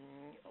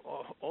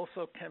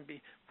also can be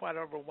quite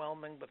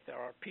overwhelming, but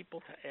there are people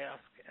to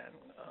ask, and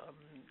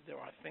there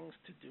are things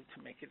to do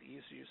to make it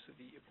easier so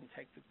that you can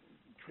take the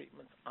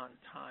treatment on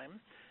time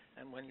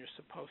and when you're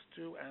supposed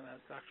to, and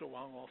as Dr.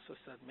 Wong also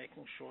said,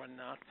 making sure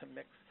not to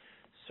mix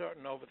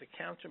certain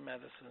over-the-counter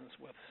medicines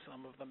with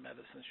some of the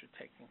medicines you're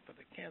taking for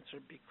the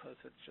cancer, because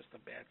it's just a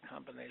bad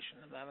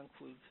combination, and that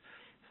includes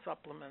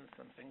supplements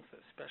and things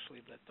especially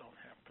that don't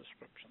have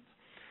prescriptions.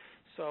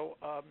 So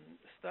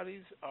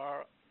studies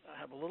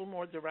have a little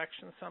more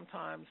direction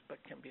sometimes, but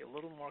can be a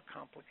little more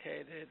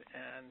complicated,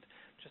 and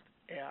just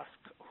ask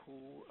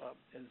who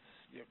is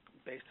your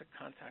basic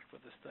contact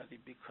with the study,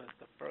 because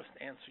the first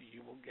answer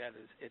you will get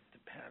is it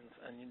depends,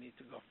 and you need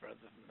to go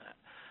further than that.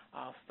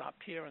 I'll stop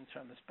here and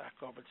turn this back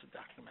over to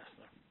Dr.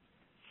 Messner.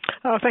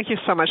 Oh, thank you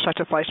so much,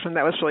 Dr. Fleischman.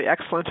 That was really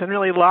excellent, and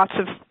really lots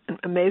of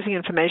amazing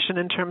information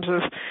in terms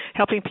of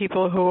helping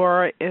people who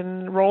are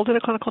enrolled in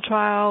a clinical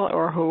trial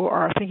or who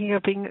are thinking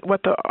of being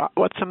what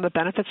some of the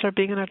benefits are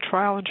being in a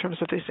trial in terms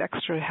of these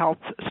extra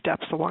health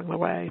steps along the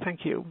way.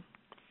 Thank you.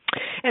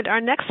 And our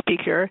next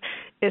speaker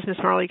is Ms.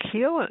 Marley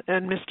Keel,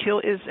 and Ms. Keel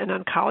is an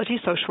oncology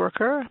social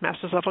worker,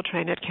 master's level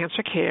trained at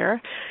Cancer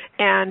Care,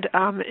 and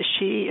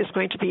she is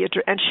going to be,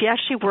 and she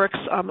actually works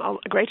a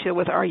great deal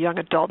with our young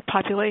adult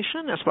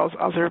population as well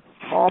as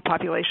all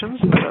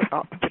populations,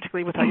 but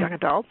particularly with our young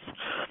adults.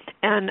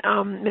 And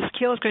Ms.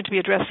 Keel is going to be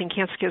addressing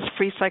Cancer Care's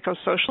free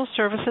psychosocial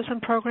services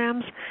and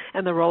programs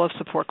and the role of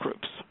support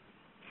groups.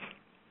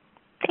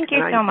 Thank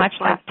you so much.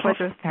 My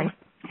pleasure. I'm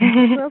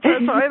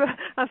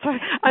sorry.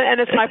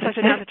 And it's my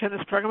pleasure now to turn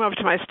this program over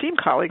to my esteemed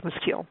colleague, Ms.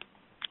 Keel.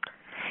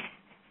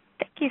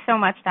 Thank you so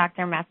much,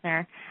 Dr.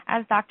 Messner.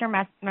 As Dr.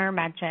 Messner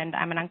mentioned,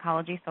 I'm an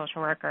oncology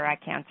social worker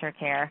at Cancer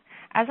Care.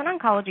 As an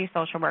oncology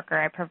social worker,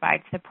 I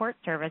provide support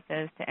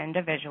services to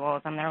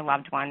individuals and their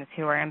loved ones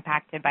who are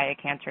impacted by a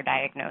cancer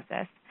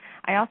diagnosis.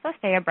 I also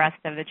stay abreast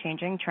of the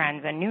changing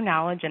trends and new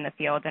knowledge in the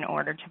field in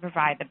order to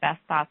provide the best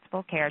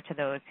possible care to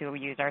those who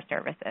use our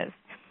services.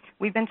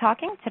 We've been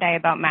talking today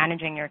about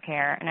managing your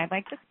care, and I'd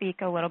like to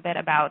speak a little bit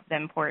about the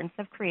importance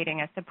of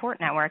creating a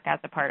support network as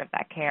a part of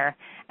that care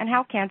and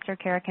how Cancer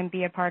Care can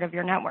be a part of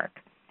your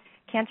network.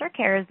 Cancer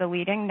Care is the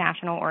leading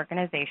national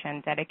organization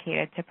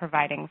dedicated to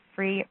providing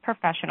free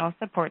professional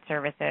support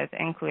services,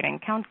 including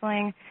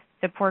counseling,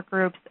 support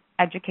groups,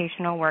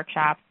 educational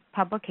workshops,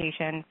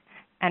 publications,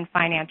 and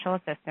financial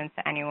assistance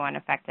to anyone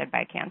affected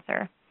by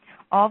cancer.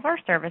 All of our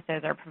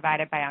services are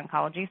provided by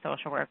oncology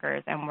social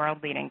workers and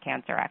world-leading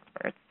cancer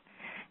experts.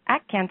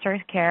 At Cancer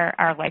Care,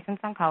 our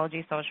licensed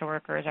oncology social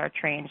workers are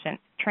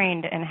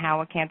trained in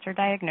how a cancer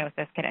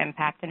diagnosis can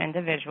impact an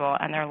individual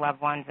and their loved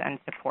ones and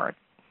supports.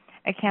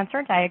 A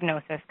cancer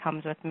diagnosis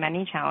comes with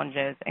many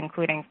challenges,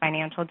 including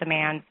financial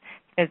demands,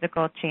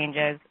 physical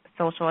changes,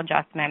 social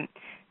adjustment,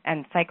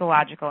 and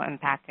psychological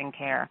impact in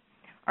care.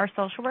 Our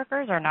social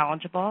workers are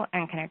knowledgeable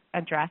and can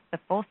address the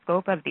full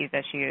scope of these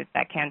issues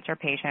that cancer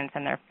patients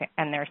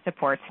and their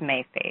supports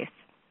may face.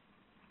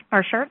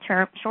 Our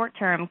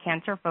short-term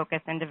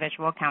cancer-focused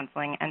individual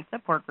counseling and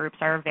support groups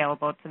are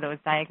available to those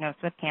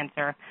diagnosed with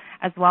cancer,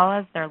 as well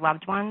as their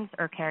loved ones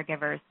or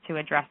caregivers, to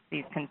address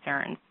these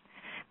concerns.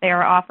 They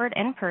are offered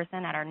in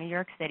person at our New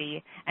York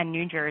City and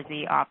New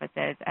Jersey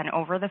offices and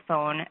over the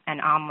phone and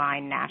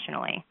online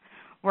nationally.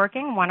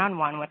 Working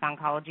one-on-one with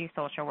oncology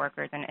social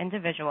workers and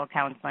individual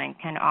counseling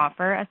can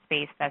offer a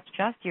space that's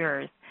just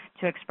yours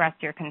to express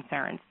your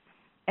concerns.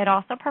 It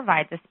also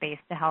provides a space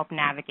to help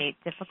navigate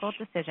difficult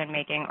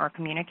decision-making or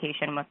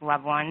communication with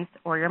loved ones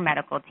or your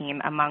medical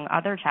team, among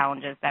other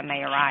challenges that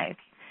may arise.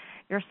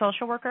 Your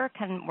social worker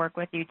can work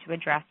with you to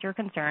address your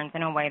concerns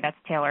in a way that's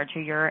tailored to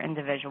your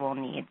individual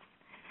needs.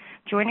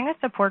 Joining a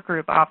support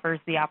group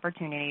offers the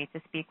opportunity to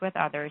speak with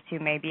others who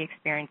may be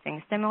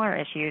experiencing similar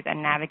issues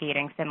and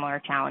navigating similar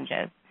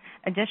challenges.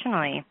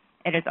 Additionally,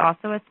 it is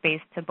also a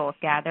space to both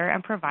gather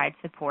and provide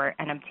support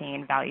and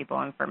obtain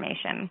valuable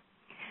information.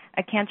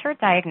 A cancer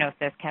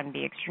diagnosis can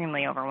be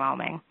extremely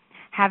overwhelming.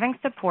 Having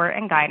support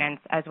and guidance,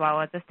 as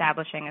well as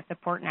establishing a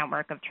support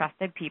network of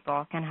trusted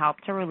people, can help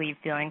to relieve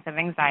feelings of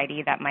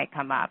anxiety that might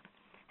come up.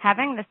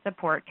 Having this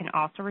support can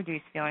also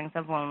reduce feelings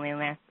of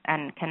loneliness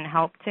and can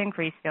help to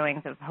increase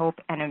feelings of hope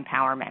and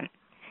empowerment.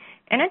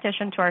 In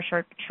addition to our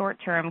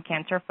short-term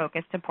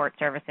cancer-focused support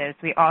services,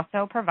 we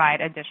also provide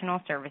additional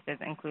services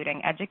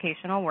including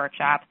educational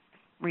workshops,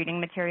 reading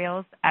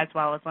materials, as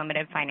well as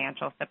limited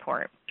financial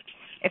support.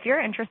 If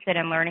you're interested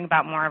in learning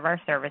about more of our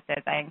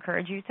services, I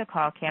encourage you to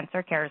call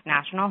Cancer Care's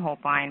National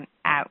Helpline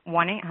at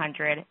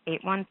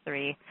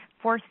 1-800-813-4666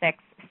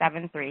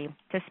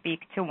 to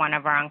speak to one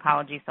of our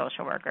oncology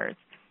social workers.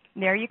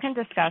 There you can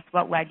discuss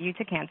what led you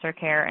to cancer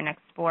care and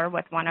explore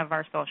with one of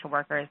our social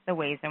workers the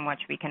ways in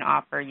which we can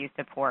offer you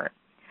support.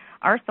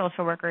 Our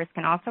social workers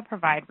can also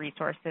provide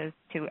resources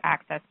to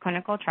access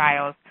clinical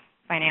trials,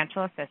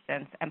 financial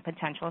assistance, and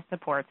potential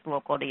supports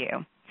local to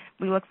you.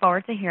 We look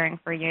forward to hearing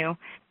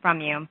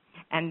from you,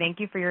 and thank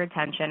you for your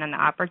attention and the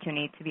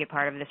opportunity to be a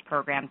part of this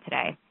program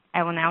today.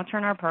 I will now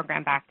turn our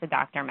program back to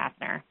Dr.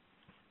 Messner.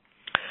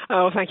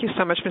 Oh, thank you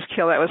so much, Ms.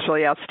 Keel. That was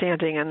really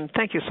outstanding, and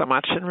thank you so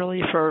much, and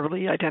for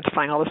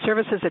identifying all the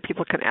services that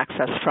people can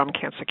access from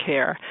Cancer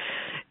Care.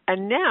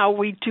 And now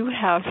we do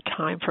have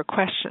time for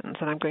questions,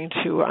 and I'm going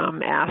to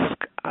ask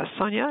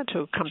Sonia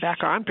to come back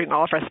on, bring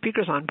all of our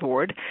speakers on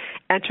board,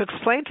 and to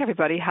explain to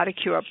everybody how to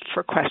queue up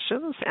for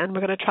questions. And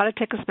we're going to try to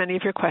take as many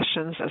of your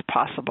questions as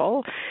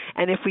possible.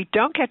 And if we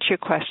don't get your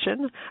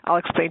question, I'll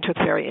explain to you at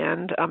the very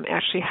end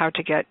actually how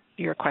to get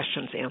your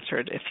questions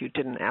answered if you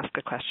didn't ask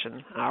a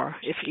question, or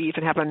if you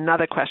even have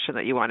another question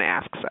that you want to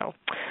ask.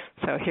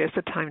 So here's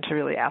the time to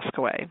really ask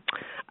away.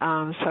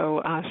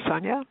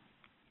 Sonia?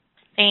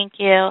 Thank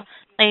you.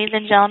 Ladies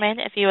and gentlemen,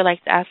 if you would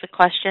like to ask a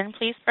question,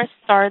 please press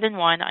star then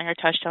one on your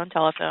touch-tone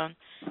telephone.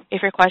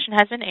 If your question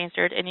has been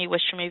answered and you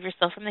wish to remove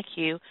yourself from the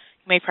queue, you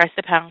may press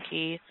the pound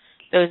key.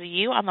 Those of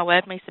you on the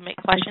web may submit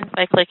questions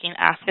by clicking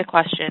Ask a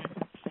Question.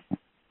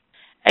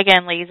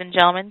 Again, ladies and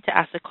gentlemen, to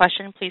ask a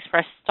question, please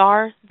press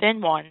star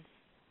then one.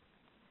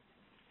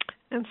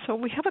 And so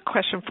we have a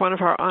question from one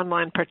of our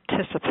online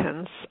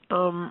participants.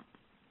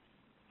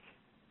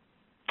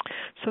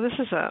 So this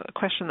is a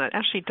question that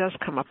actually does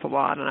come up a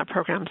lot in our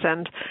programs,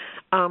 and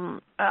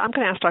I'm going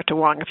to ask Dr.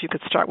 Wong if you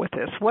could start with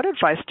this. What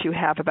advice do you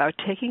have about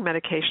taking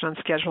medication on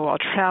schedule while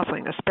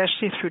traveling,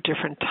 especially through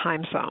different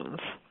time zones?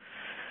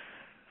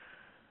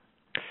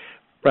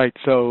 Right.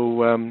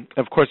 So,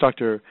 of course,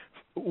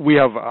 we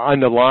have on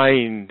the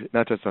line,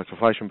 not just Dr.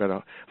 Fleischman,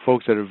 but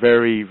folks that are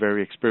very,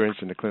 very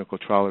experienced in the clinical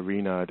trial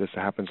arena. This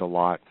happens a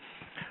lot.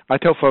 I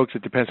tell folks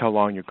it depends how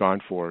long you're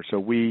gone for. So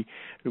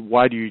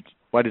why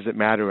does it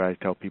matter, I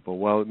tell people?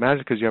 Well, it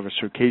matters because you have a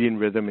circadian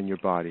rhythm in your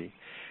body.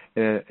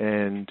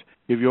 And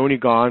if you're only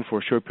gone for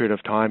a short period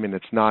of time and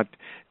it's not,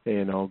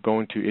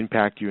 going to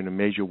impact you in a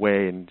major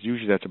way, and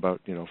usually that's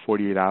about,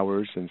 48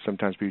 hours, and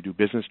sometimes people do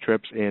business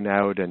trips in,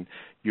 out, and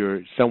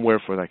you're somewhere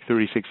for like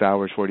 36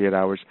 hours, 48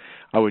 hours,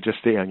 I would just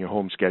stay on your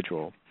home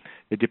schedule.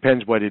 It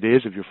depends what it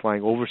is. If you're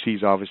flying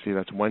overseas, obviously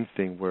that's one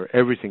thing where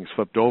everything's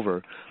flipped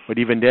over. But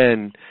even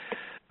then,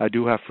 I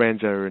do have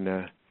friends that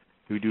are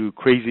who do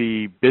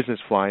crazy business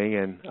flying,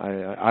 and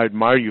I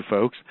admire you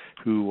folks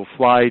who will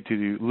fly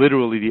to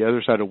literally the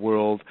other side of the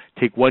world,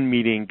 take one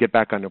meeting, get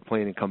back on the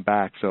plane, and come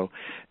back. So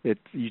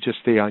you just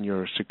stay on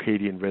your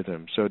circadian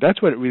rhythm. So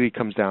that's what it really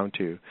comes down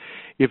to.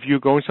 If you're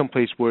going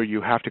someplace where you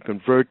have to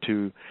convert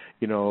to,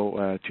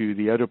 to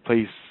the other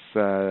place,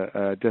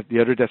 the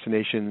other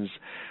destinations,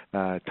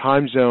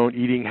 time zone,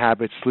 eating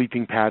habits,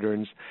 sleeping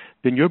patterns,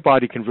 then your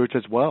body converts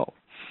as well.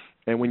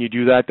 And when you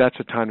do that, that's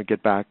the time to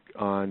get back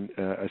on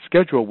a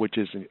schedule which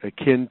is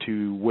akin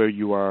to where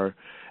you are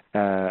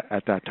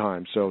at that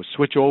time. So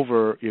switch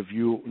over if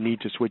you need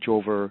to switch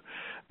over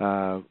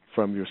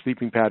from your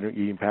sleeping pattern,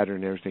 eating pattern,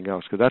 and everything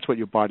else, because that's what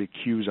your body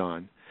cues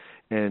on.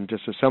 And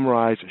just to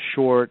summarize,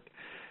 short,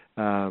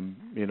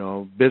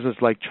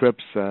 business-like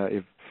trips,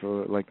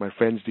 like my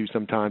friends do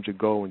sometimes, to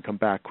go and come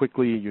back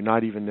quickly. You're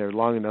not even there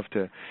long enough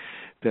to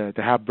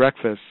have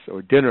breakfast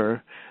or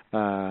dinner,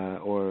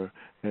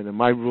 and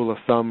my rule of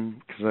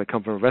thumb, because I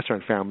come from a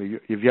restaurant family,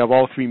 if you have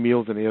all three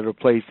meals in the other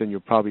place, then you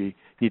probably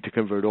need to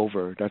convert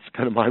over. That's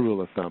kind of my rule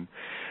of thumb.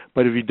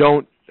 But if you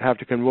don't have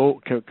to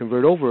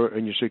convert over,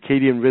 and your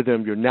circadian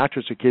rhythm, your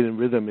natural circadian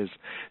rhythm is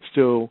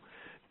still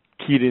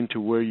keyed into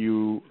where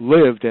you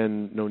live,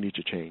 then no need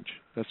to change.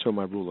 That's sort of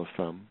my rule of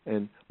thumb.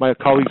 And my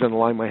colleagues on the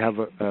line might have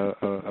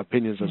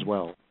opinions as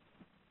well.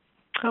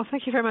 Oh,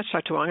 thank you very much,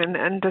 Dr. Wong.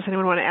 And does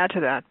anyone want to add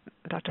to that?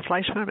 Dr.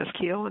 Fleischman, Ms.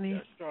 Keel?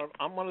 Yes, sure.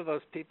 I'm one of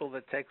those people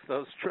that takes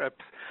those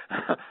trips.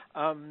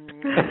 Sometimes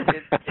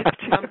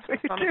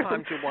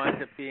you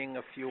wind up being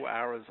a few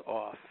hours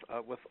off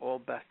with all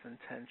best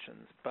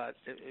intentions, but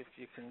if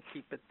you can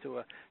keep it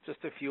to just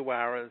a few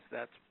hours,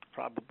 that's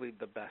probably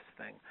the best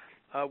thing.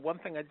 One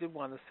thing I did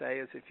want to say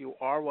is if you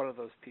are one of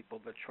those people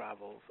that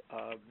travels,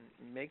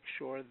 make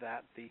sure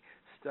that the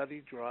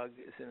study drug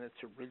is in its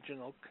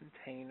original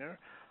container.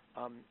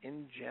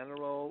 In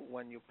general,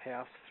 when you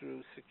pass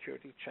through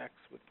security checks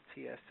with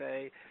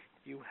TSA,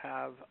 you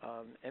have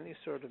any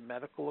sort of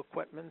medical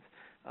equipment.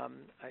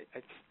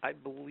 I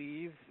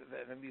believe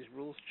that, and these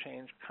rules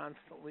change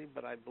constantly,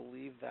 but I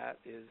believe that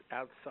is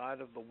outside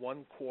of the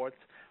 1 quart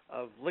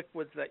of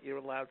liquids that you're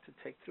allowed to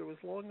take through, as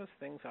long as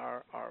things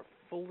are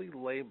fully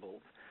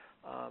labeled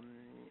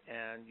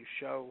and you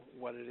show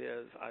what it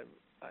is.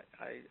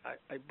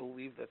 I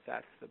believe that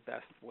that's the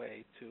best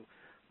way to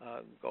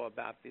go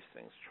about these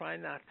things. Try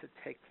not to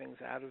take things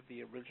out of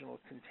the original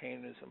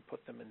containers and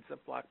put them in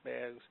Ziploc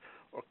bags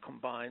or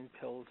combine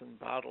pills and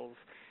bottles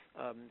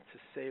to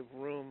save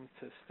room,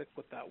 to stick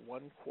with that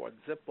 1 quart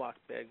Ziploc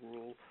bag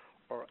rule,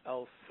 or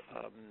else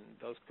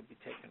those could be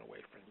taken away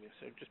from you.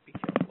 So just be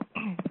careful of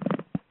them.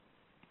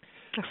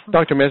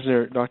 Dr.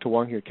 Messner, Dr.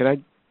 Wong here. Can I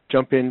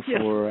jump in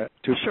to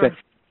explain?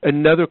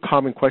 Another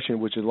common question,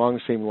 which is along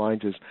the same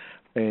lines as,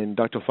 and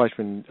Dr.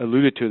 Fleischman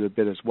alluded to it a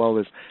bit as well,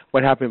 is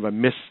what happens if I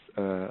miss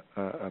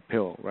a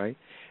pill, right?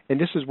 And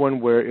this is one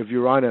where if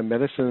you're on a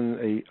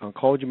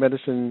oncology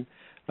medicine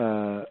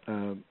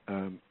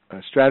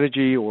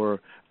strategy or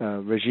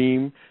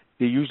regime,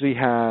 they usually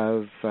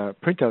have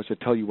printouts that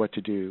tell you what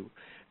to do.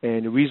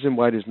 And the reason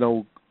why there's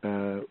no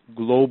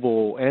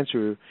global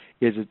answer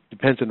is it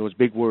depends on those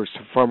big words: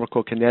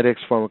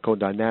 pharmacokinetics,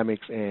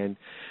 pharmacodynamics, and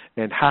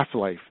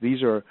half-life.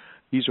 These are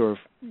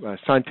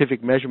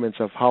scientific measurements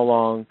of how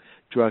long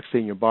drugs stay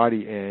in your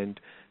body, and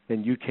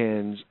you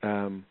can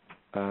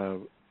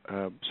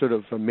sort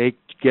of make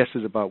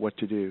guesses about what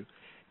to do.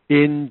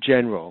 In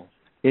general,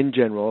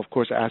 of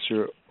course, ask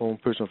your own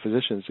personal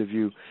physicians. If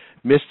you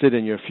missed it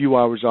and you're a few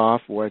hours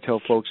off, or I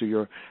tell folks if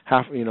you're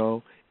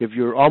if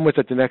you're almost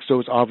at the next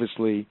dose,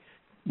 obviously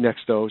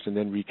next dose and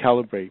then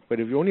recalibrate. But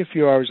if you're only a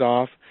few hours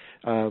off,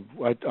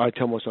 I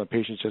tell most of my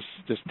patients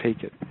just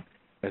take it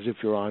as if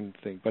you're on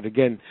thing. But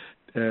again,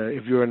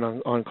 if you're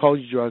an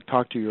oncology drug,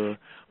 talk to your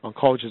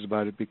oncologist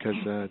about it, because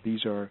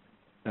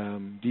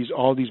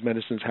all these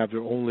medicines have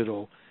their own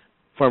little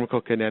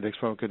pharmacokinetics,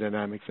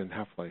 pharmacodynamics, and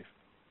half-life.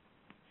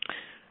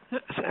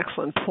 That's an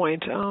excellent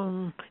point.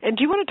 And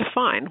do you want to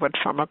define what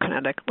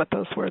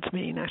those words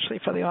mean, actually,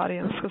 for the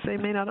audience, because they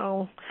may not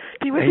all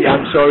be with you?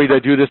 I'm sorry to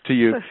do this to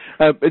you.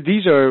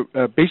 These are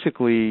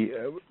basically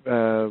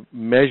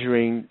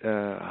measuring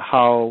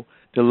how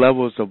the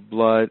levels of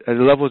blood, the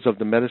levels of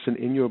the medicine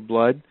in your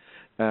blood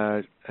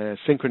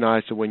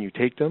synchronize to when you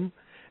take them,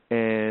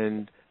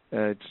 and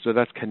so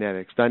that's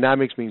kinetics.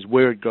 Dynamics means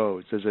where it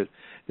goes. Does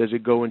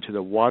it go into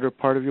the water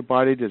part of your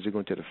body? Does it go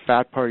into the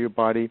fat part of your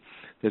body?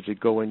 Does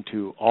it go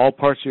into all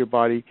parts of your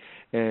body?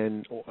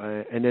 And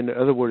then the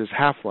other word is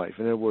half-life.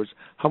 In other words,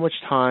 how much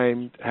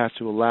time has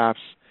to elapse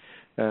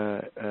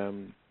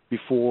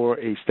before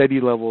a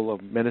steady level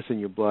of medicine in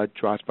your blood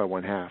drops by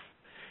 1/2.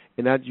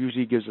 And that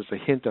usually gives us a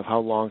hint of how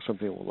long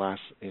something will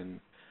last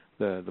in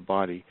the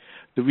body.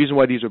 The reason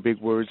why these are big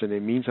words and they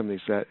mean something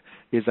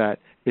is that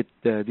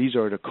these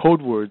are the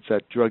code words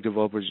that drug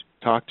developers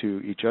talk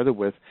to each other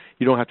with.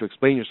 You don't have to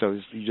explain yourself.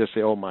 You just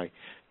say, oh, my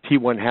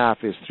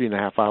T1/2 is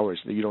 3.5 hours.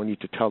 You don't need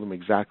to tell them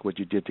exactly what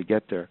you did to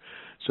get there.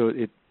 So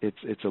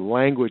it's a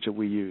language that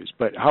we use.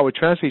 But how it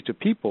translates to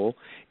people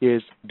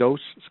is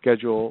dose,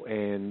 schedule,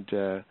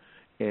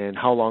 and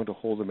how long to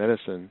hold the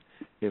medicine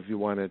if you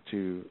wanted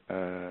to,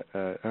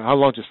 how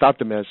long to stop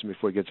the medicine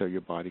before it gets out of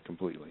your body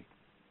completely.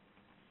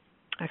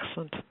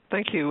 Excellent.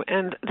 Thank you.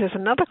 And there's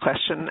another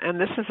question, and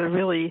this is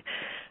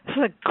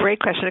a great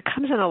question. It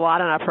comes in a lot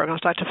in our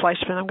programs. Dr.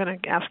 Fleischman, I'm going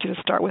to ask you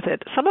to start with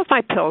it. Some of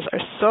my pills are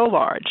so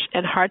large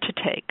and hard to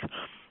take,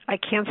 I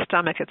can't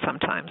stomach it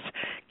sometimes.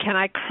 Can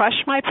I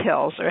crush my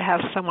pills or have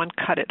someone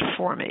cut it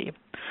for me?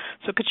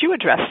 So could you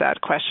address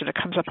that question? It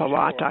comes up a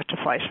lot, Dr.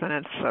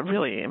 Fleischman. It's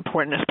really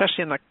important,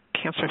 especially in the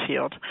cancer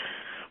field.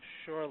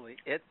 Surely.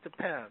 It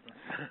depends.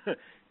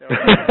 There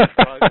are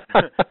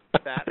drugs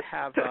that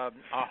have a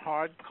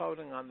hard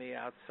coating on the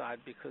outside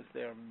because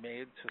they're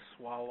made to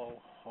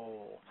swallow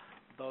whole.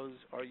 Those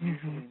are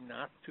usually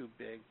not too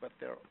big, but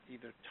they're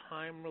either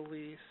time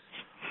release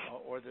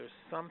or there's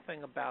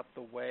something about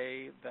the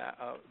way that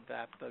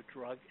the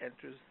drug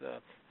enters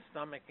the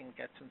stomach and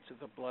gets into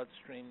the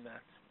bloodstream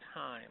that's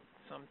time.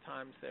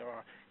 Sometimes there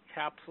are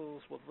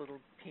capsules with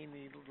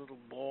teeny little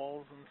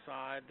balls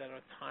inside that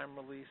are time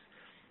release.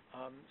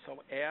 So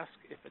ask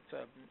if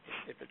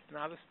it's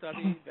not a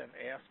study, then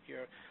ask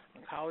your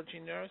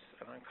oncology nurse,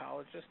 an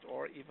oncologist,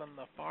 or even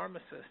the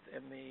pharmacist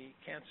in the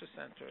cancer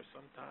center.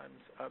 Sometimes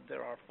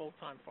there are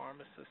full-time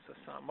pharmacists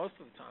assigned, most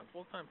of the time,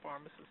 full-time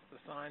pharmacists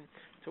assigned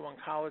to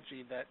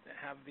oncology that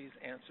have these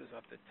answers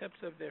at the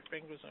tips of their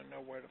fingers or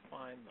know where to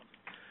find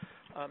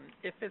them.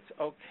 If it's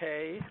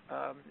okay,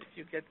 if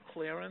you get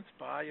clearance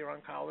by your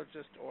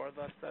oncologist or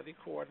the study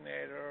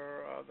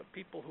coordinator, the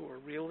people who are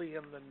really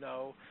in the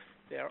know,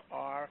 there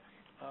are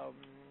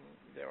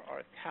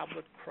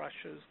tablet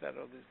crushers that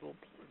are these little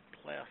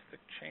plastic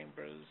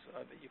chambers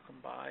that you can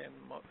buy in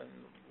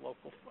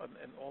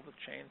all the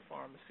chain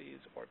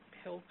pharmacies, or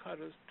pill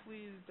cutters.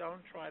 Please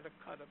don't try to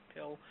cut a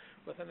pill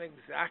with an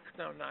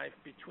X-Acto knife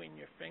between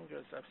your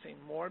fingers. I've seen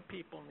more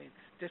people need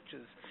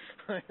stitches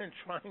in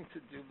trying to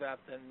do that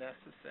than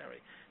necessary.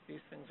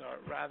 These things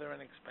are rather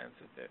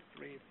inexpensive. They're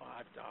 $3,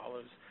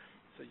 $5,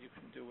 so you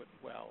can do it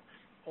well.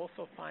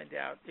 Also find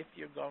out if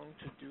you're going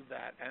to do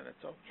that, and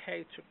it's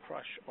okay to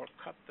crush or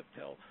cut the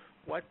pill,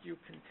 what you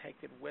can take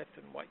it with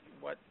and what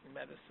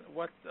medicine,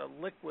 what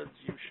liquids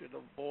you should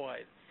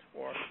avoid,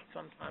 or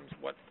sometimes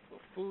what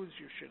foods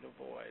you should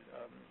avoid.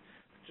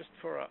 Just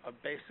for a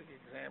basic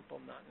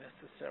example, not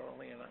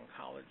necessarily an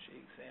oncology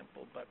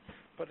example, but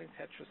putting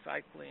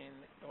tetracycline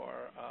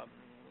or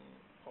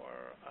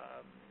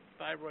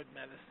thyroid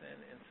medicine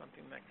in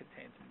something that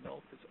contains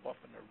milk is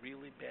often a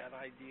really bad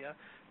idea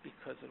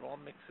because it all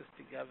mixes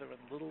together and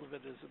little of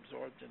it is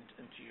absorbed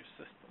into your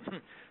system.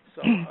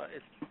 So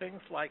it's things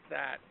like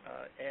that.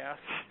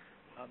 Ask.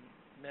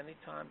 Many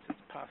times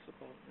it's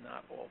possible,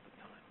 not all the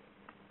time.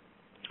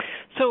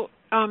 So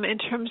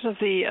in terms of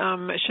the,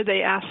 should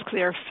they ask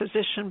their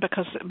physician,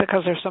 because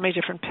there's so many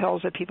different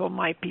pills that people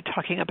might be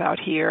talking about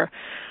here,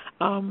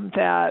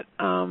 that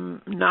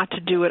not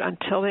to do it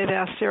until they've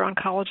asked their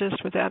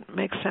oncologist? Would that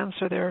make sense?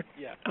 Or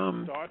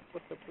start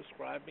with the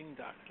prescribing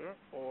doctor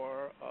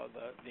or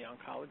the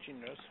oncology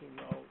nurse who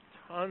know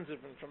tons of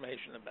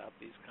information about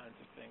these kinds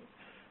of things,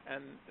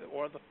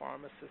 or the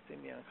pharmacist in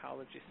the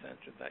oncology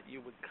center that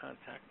you would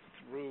contact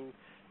through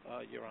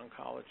your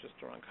oncologist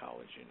or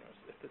oncology nurse.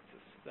 If it's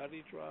a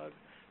study drug,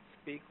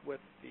 speak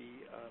with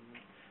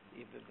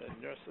either the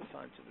nurse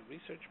assigned to the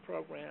research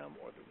program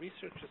or the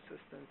research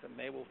assistant, and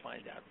they will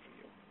find out for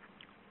you.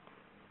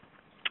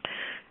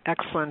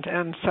 Excellent.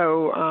 And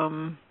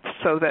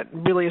so that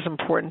really is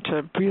important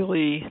to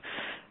really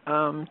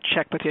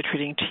check with your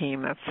treating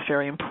team. That's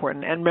very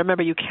important. And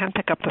remember, you can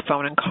pick up the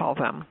phone and call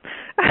them.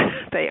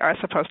 They are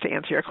supposed to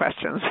answer your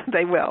questions.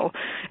 They will.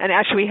 And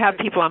actually, we have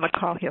people on the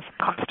call. Yes,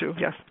 Stu.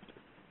 Yes.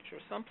 Sure.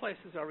 Some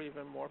places are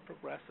even more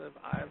progressive.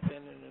 I've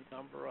been in a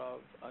number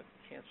of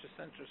cancer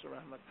centers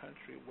around the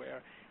country where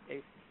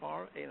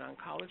an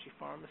oncology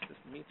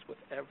pharmacist meets with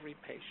every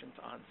patient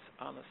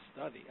on a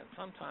study and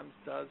sometimes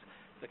does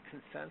the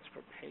consents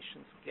for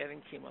patients getting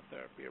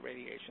chemotherapy or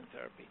radiation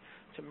therapy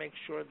to make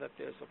sure that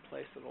there's a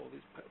place that all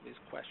these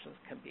questions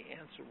can be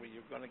answered where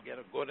you're going to get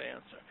a good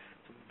answer.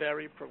 It's a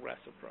very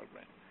progressive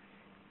program.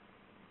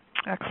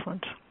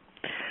 Excellent.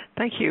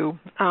 Thank you.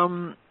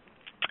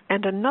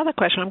 And another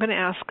question, I'm going to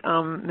ask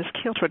Ms.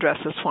 Keel to address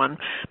this one.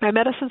 My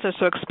medicines are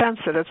so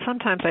expensive that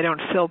sometimes I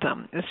don't fill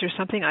them. Is there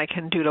something I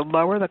can do to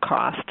lower the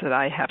cost that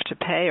I have to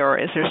pay, or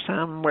is there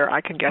somewhere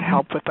I can get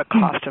help with the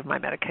cost of my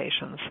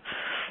medications?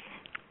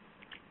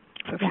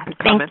 So if you could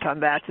comment on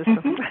that.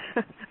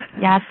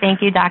 Yes,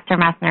 thank you, Dr.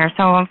 Messner.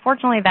 So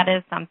unfortunately, that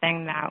is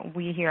something that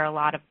we hear a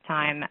lot of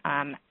time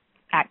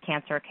at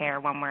Cancer Care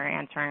when we're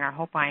answering our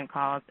Hopeline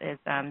calls is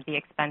the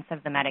expense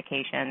of the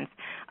medications.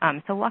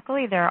 So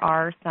luckily there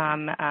are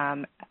some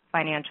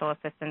financial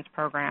assistance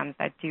programs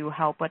that do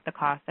help with the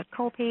cost of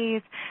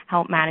copays,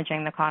 help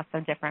managing the cost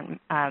of different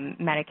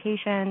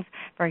medications.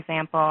 For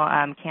example,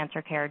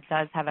 Cancer Care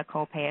does have a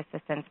copay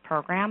assistance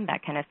program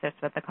that can assist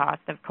with the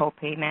cost of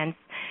copayments,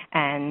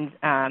 and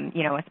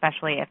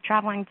especially if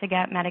traveling to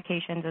get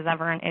medications is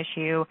ever an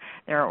issue,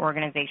 there are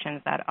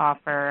organizations that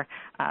offer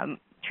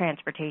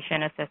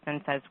transportation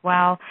assistance as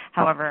well.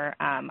 However,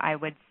 I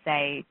would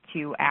say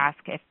to ask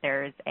if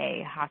there's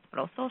a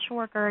hospital social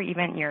worker,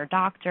 even your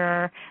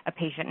doctor, a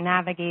patient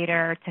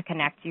navigator, to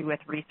connect you with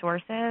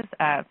resources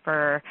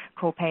for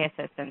copay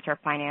assistance or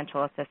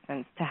financial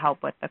assistance to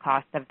help with the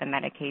cost of the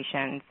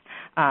medications,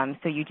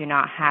 so you do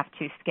not have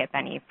to skip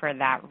any for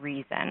that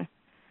reason.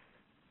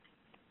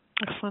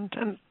 Excellent.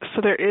 And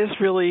so there is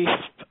really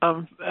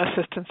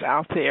assistance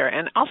out there.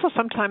 And also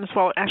sometimes,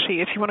 well,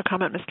 actually, if you want to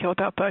comment, Ms. Keel,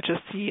 about that,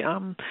 just see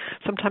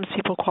sometimes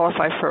people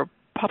qualify for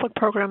public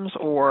programs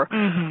or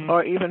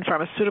even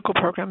pharmaceutical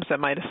programs that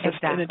might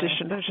assist in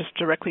addition to just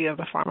directly of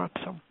the pharma.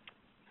 So.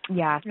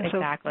 Yes,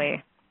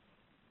 exactly.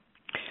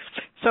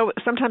 So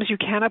sometimes you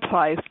can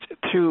apply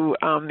through,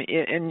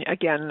 and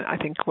again, I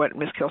think what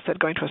Ms. Keel said,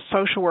 going to a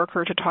social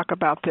worker to talk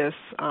about this,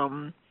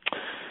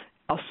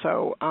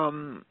 also,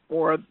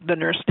 or the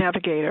nurse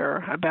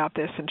navigator about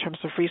this in terms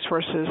of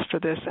resources for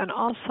this. And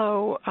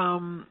also,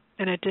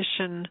 in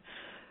addition,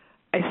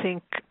 I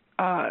think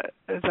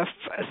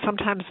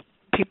sometimes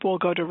people will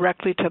go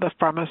directly to the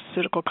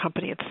pharmaceutical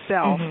company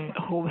itself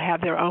who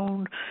have their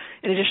own,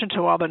 in addition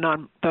to all the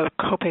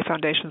copay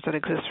foundations that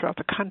exist throughout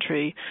the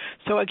country.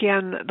 So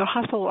again, the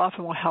hospital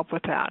often will help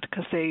with that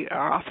because they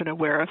are often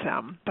aware of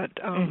them. But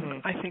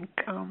I think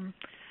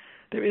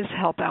there is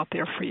help out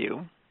there for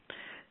you.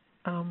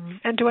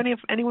 And do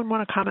anyone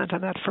want to comment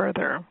on that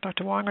further,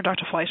 Dr. Wong or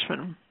Dr.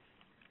 Fleischman?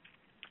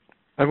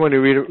 I want to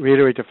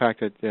reiterate the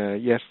fact that,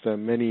 yes,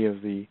 many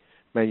of the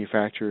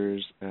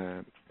manufacturers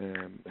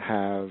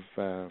have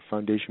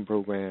foundation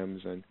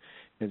programs,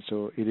 and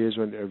so it is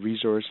a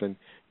resource, and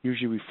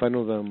usually we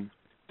funnel them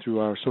through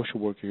our social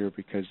worker here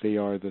because they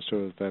are the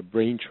sort of the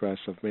brain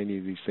trust of many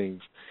of these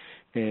things,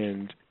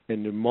 and there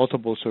are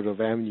multiple sort of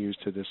avenues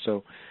to this.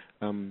 So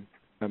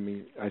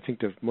I think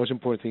the most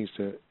important thing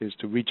is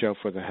to reach out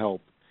for the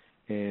help,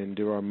 and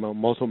there are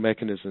multiple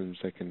mechanisms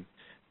that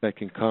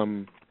can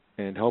come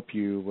and help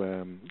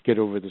you get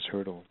over this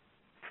hurdle.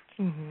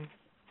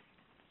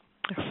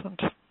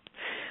 Excellent.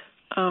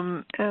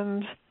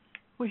 And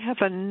we have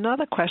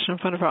another question in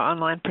front of our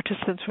online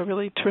participants who are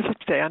really terrific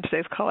today on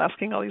today's call,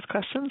 asking all these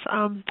questions.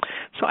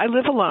 So I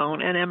live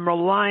alone and am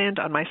reliant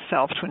on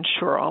myself to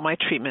ensure all my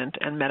treatment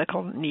and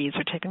medical needs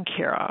are taken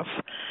care of.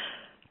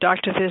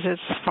 Doctor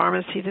visits,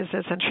 pharmacy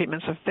visits, and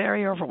treatments are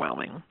very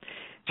overwhelming.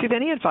 Do you have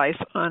any advice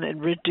on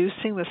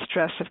reducing the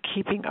stress of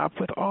keeping up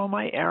with all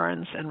my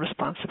errands and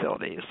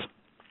responsibilities?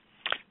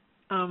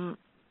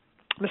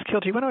 Ms. Keel,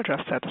 do you want to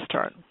address that to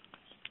start?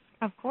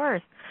 Of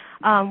course.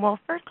 Well,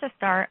 first to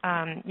start,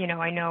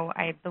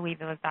 I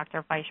believe it was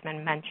Dr.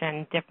 Fleischman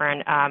mentioned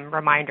different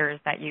reminders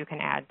that you can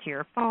add to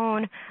your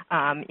phone,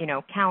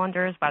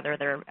 calendars, whether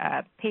they're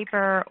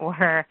paper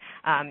or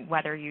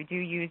whether you do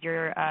use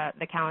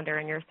the calendar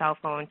in your cell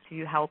phone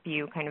to help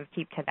you kind of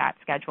keep to that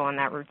schedule and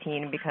that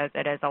routine, because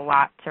it is a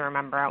lot to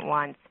remember at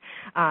once.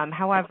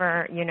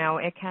 However,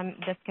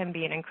 this can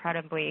be an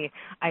incredibly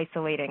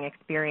isolating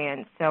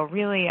experience. So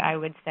really, I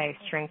would say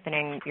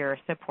strengthening your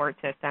support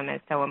system is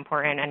so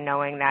important, and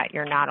knowing that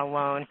you're not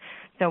alone.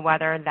 So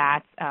whether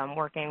that's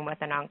working with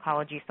an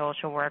oncology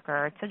social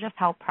worker to just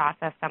help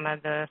process some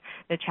of the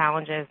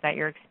challenges that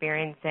you're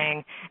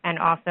experiencing, and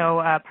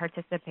also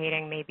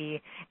participating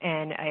maybe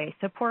in a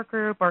support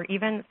group or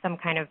even some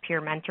kind of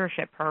peer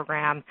mentorship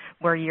program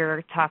where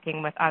you're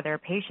talking with other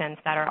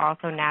patients that are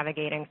also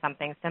navigating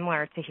something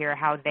similar to hear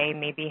how they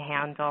maybe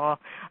handle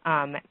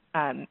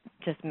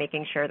just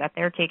making sure that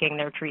they're taking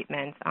their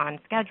treatments on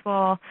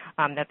schedule,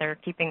 that they're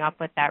keeping up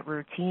with that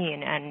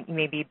routine, and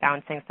maybe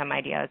bouncing some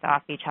ideas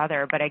off each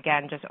other. But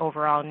again, just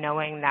overall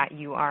knowing that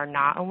you are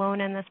not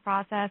alone in this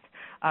process.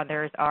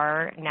 Others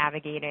are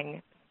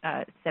navigating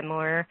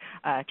similar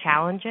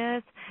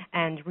challenges,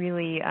 and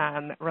really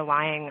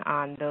relying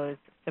on those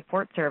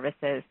support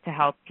services to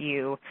help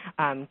you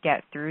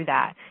get through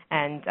that.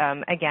 And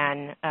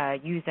again,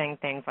 using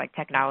things like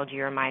technology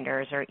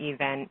reminders, or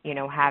even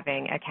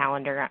having a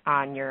calendar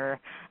on your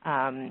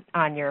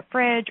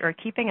fridge, or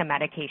keeping a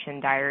medication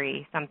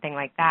diary, something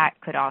like that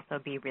could also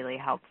be really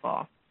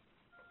helpful.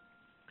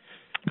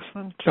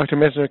 Excellent. Dr.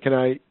 Messner, can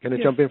I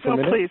jump in for a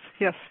minute? Please.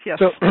 Yes.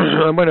 So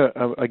I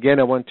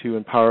want to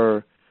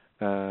empower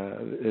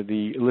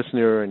the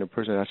listener and the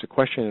person that asks a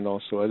question, and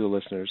also other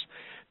listeners,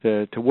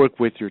 to work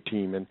with your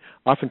team. And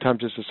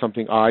oftentimes this is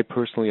something I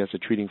personally, as a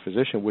treating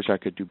physician, wish I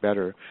could do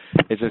better,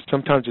 is that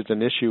sometimes it's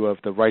an issue of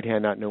the right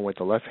hand not knowing what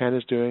the left hand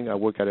is doing. I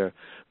work at a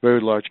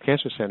very large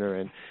cancer center,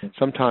 and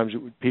sometimes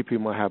people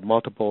might have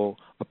multiple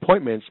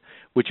appointments,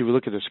 which if you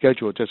look at the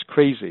schedule, it's just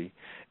crazy.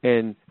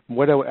 And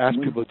what I would ask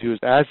people to do is,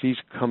 as these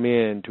come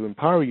in, to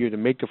empower you to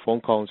make the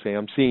phone call and say,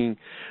 I'm seeing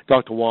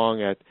Dr.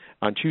 Wong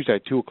on Tuesday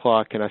at 2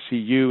 o'clock, and I see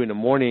you in the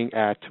morning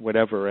at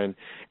whatever, and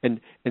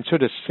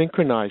sort of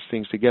synchronize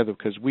things together,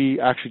 because we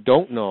actually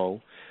don't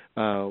know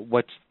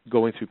what's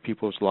going through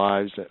people's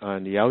lives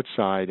on the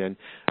outside, and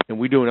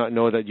we do not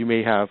know that you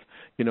may have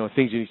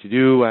things you need to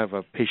do. I have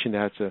a patient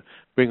that has to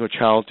bring her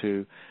child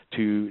to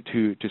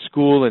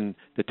school, and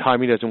the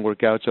timing doesn't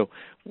work out. So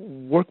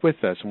work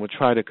with us, and we'll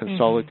try to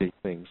consolidate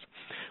things.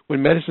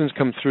 When medicines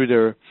come through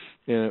there,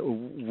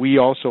 we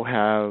also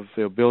have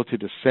the ability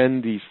to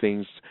send these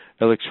things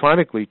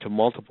electronically to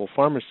multiple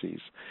pharmacies.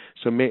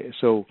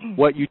 So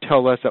what you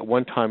tell us at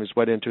one time is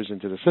what enters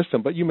into the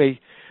system, but you may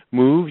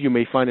move, you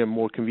may find a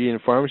more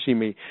convenient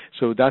pharmacy.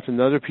 So that's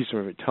another piece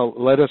of it.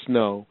 Let us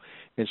know,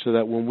 and so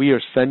that when we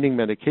are sending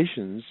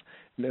medications,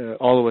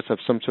 all of us have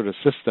some sort of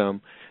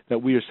system that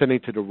we are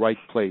sending to the right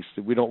place.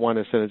 We don't want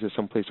to send it to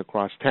some place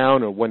across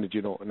town, or one that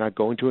you're not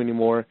going to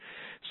anymore.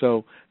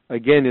 So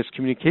again, this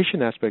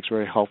communication aspect is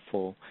very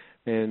helpful.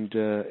 And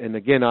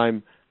again,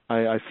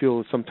 I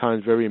feel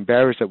sometimes very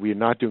embarrassed that we are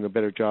not doing a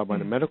better job on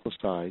the medical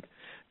side.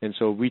 And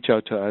so reach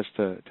out to us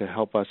to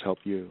help us help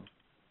you.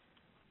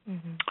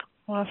 Mm-hmm.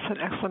 Well, that's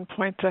an excellent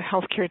point, the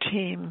healthcare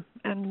team.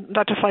 And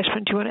Dr.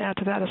 Fleischman, do you want to add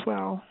to that as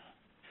well?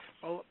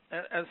 Well,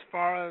 as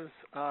far as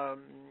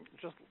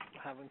just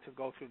having to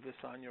go through this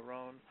on your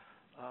own,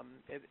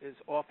 it is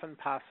often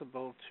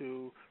possible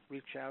to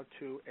reach out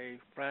to a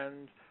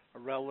friend, a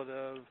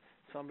relative,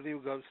 somebody who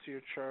goes to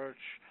your church,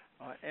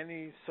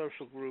 any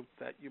social group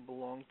that you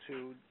belong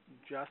to,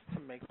 just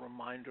to make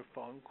reminder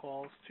phone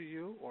calls to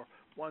you, or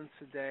once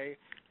a day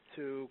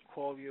to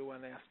call you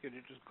and ask you to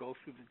just go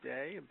through the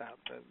day about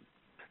the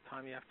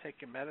time you have to take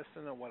your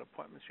medicine or what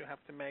appointments you have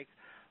to make.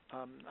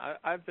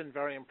 I've been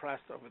very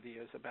impressed over the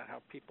years about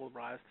how people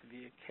rise to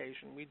the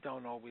occasion. We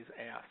don't always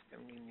ask,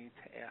 and we need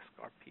to ask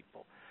our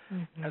people.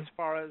 Mm-hmm. As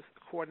far as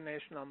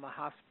coordination on the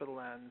hospital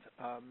end,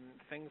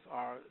 things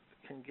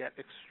can get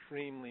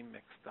extremely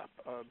mixed up,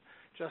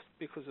 just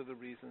because of the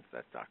reasons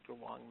that Dr.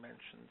 Wong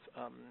mentions.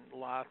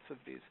 Lots of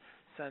these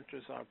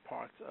centers are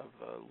parts of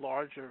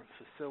larger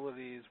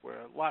facilities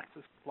where a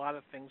lot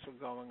of things are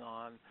going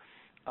on.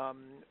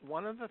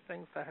 One of the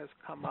things that has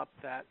come up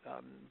that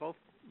both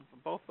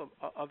of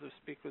other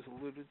speakers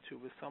alluded to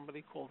was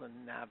somebody called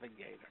a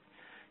navigator.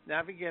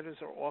 Navigators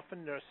are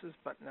often nurses,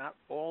 but not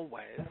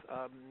always.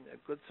 A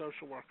good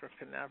social worker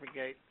can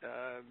navigate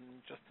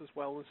just as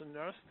well as a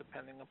nurse,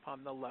 depending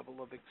upon the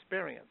level of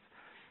experience.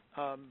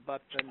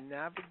 But the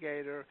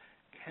navigator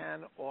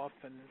can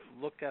often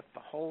look at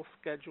the whole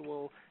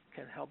schedule,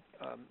 can help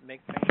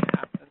make things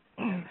happen,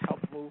 can help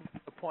move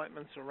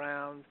appointments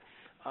around.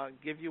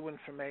 give you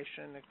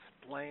information,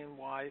 explain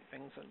why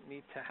things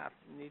need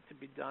to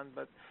be done.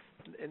 But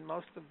in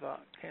most of the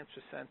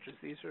cancer centers,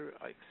 these are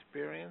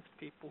experienced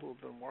people who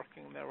have been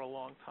working there a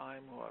long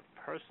time, who have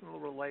personal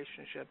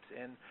relationships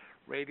in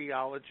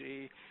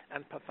radiology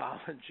and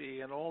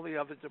pathology and all the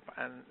other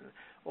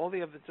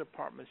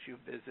departments you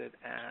visit,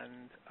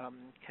 and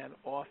can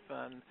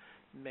often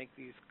make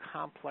these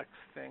complex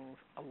things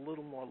a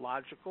little more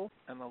logical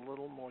and a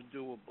little more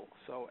doable.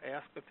 So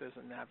ask if there's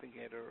a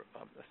navigator,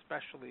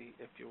 especially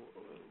if you're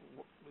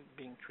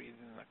being treated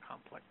in a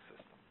complex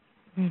system.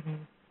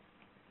 Mm-hmm.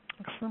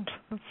 Excellent.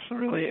 That's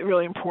really,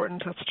 really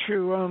important. That's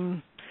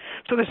true.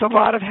 So there's a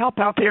lot of help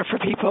out there for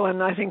people,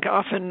 and I think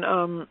often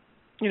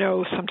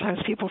sometimes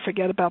people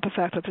forget about the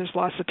fact that there's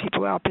lots of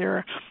people out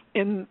there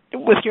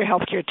with your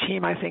healthcare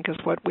team, I think is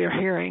what we're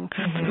hearing,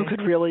 who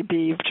could really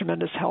be of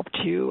tremendous help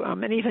to you.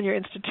 And even your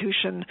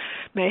institution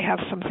may have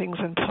some things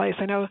in place.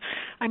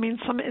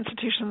 Some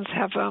institutions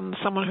have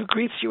someone who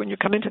greets you when you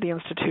come into the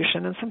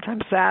institution, and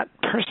sometimes that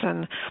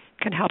person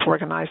can help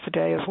organize the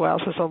day as well.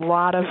 So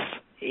there's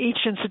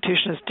each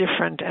institution is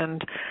different,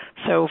 and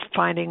so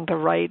finding the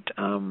right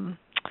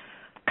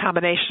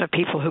combination of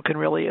people who can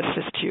really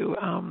assist you,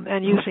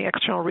 and using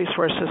external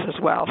resources as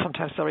well.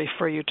 Sometimes they'll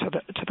refer you to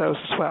those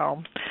as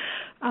well.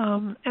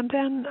 And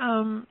then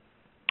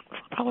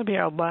probably be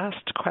our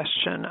last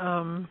question.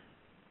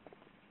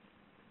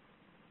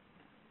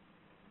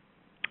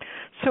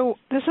 So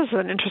this is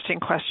an interesting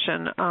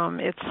question. I'm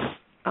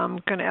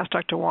going to ask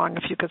Dr. Wong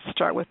if you could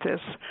start with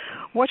this.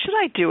 What should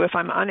I do if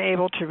I'm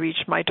unable to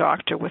reach my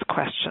doctor with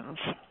questions?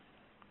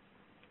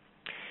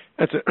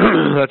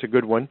 That's a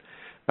good one.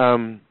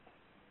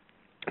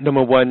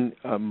 Number one,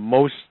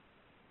 most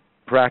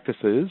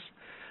practices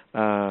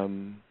have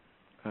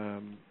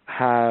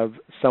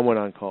someone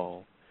on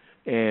call,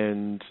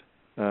 and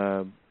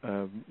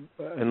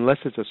unless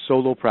it's a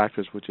solo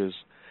practice, which is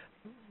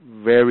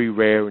very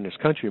rare in this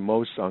country,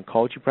 most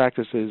oncology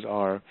practices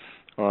are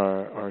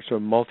sort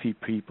of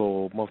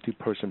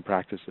multi-person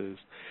practices.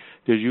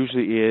 There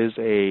usually is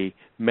a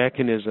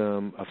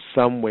mechanism of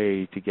some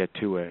way to get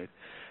to it,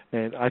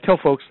 and I tell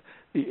folks,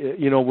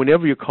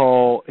 whenever you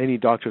call any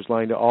doctor's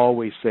line, they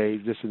always say,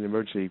 this is an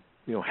emergency,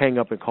 hang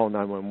up and call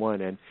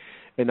 911.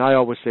 And I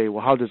always say,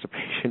 well, how does a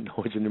patient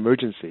know it's an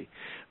emergency,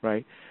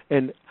 right?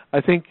 And I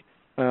think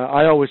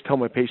I always tell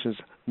my patients,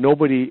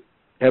 nobody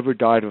ever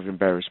died of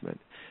embarrassment.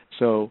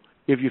 So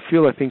if you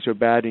feel that things are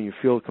bad and you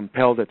feel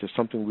compelled that there's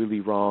something really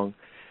wrong,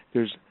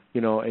 and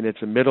it's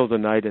the middle of the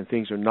night and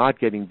things are not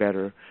getting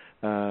better,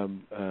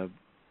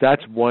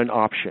 that's one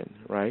option,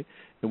 right?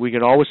 And we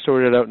can always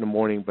sort it out in the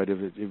morning. But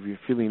if you're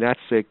feeling that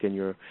sick and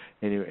you're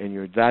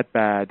that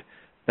bad,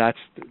 that's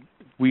sort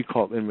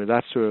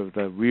of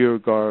the rear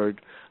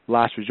guard,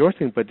 last resort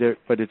thing. But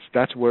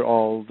that's where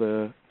all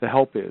the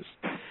help is.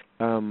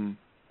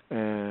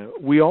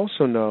 We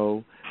also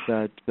know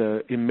that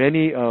in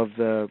many of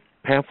the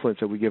pamphlets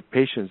that we give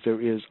patients, there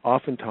is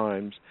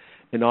oftentimes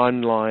an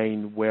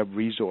online web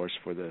resource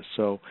for this.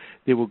 So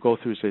they will go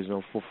through, say,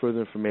 for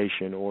further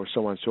information or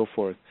so on and so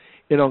forth.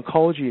 In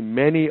oncology,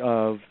 many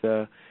of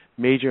the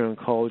major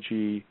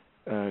oncology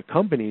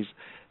companies,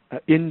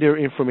 in their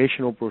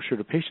informational brochure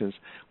to patients,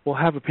 will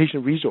have a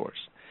patient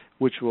resource,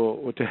 which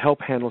will to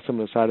help handle some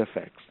of the side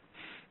effects,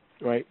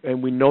 right?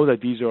 And we know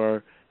that these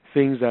are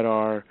things that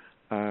are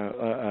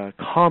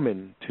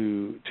common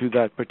to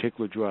that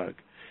particular drug,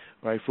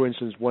 right? For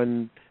instance,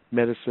 one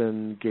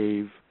medicine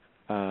gave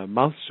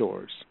mouth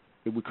sores.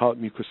 We call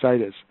it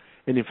mucositis.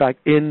 And in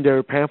fact, in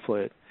their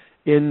pamphlet,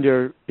 in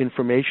their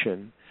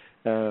information,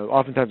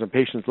 oftentimes when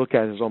patients look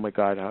at it and say, "Oh my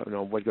God,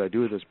 what do I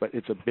do with this?" But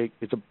it's a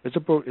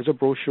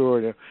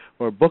brochure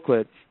or a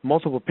booklet,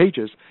 multiple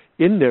pages.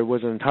 In there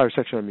was an entire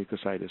section on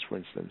mucositis, for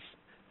instance,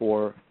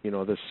 or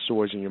the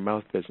sores in your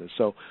mouth business.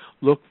 So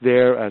look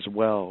there as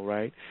well,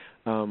 right?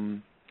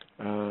 And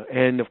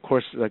of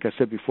course, like I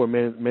said before,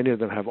 many of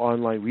them have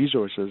online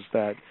resources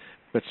that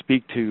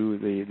speak to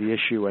the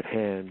issue at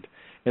hand.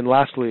 And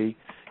lastly,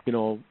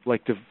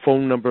 like the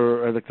phone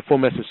number or like the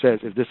phone message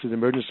says, if this is an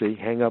emergency,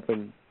 hang up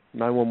and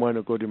 911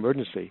 or go to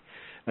emergency.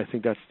 I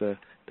think that's that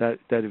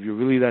if you're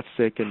really that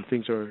sick and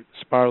things are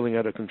spiraling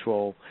out of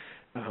control,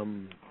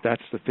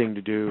 that's the thing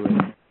to do,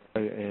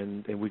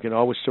 and we can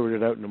always sort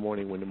it out in the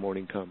morning when the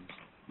morning comes.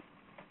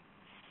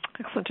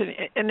 Excellent.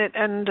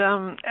 And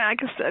I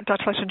guess,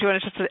 Dr. Fleishman, do you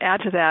want to just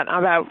add to that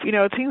about,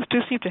 things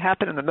do seem to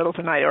happen in the middle of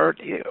the night or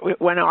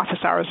when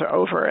office hours are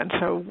over. And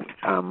so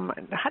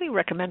how do you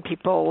recommend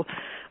people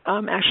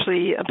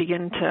actually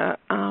begin to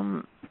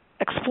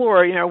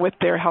explore, with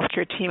their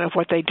healthcare team of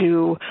what they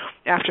do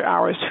after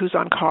hours, who's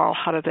on call,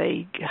 how do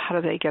they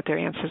get their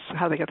answers,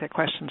 how do they get their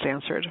questions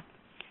answered?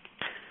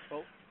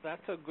 Well,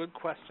 that's a good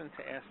question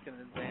to ask in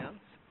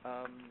advance.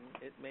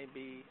 It may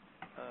be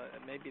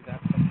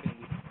that's something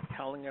we're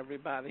telling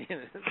everybody in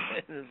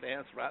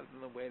advance rather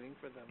than waiting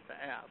for them to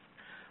ask.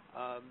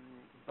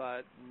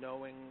 But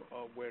knowing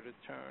where to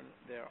turn,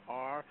 there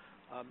are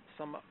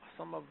some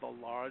of the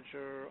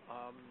larger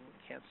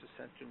Cancer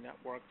Center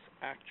networks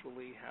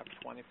actually have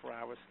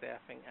 24-hour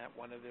staffing at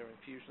one of their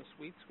infusion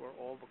suites where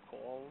all the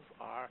calls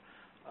are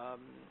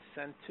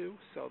sent to,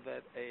 so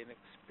that an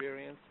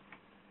experienced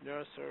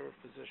nurse or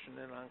physician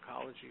in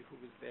oncology who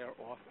is there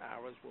off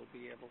hours will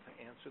be able to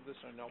answer this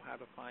or know how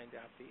to find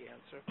out the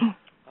answer.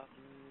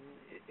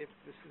 If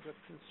this is a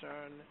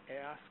concern,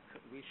 ask.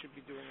 We should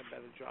be doing a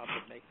better job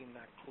of making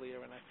that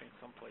clear, and I think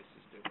some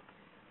places do.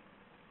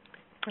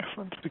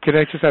 Excellent. Can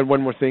I just add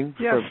one more thing?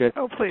 Yes.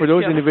 Oh, please. For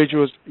those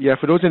individuals,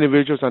 for those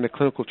individuals on the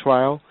clinical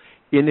trial,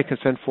 in the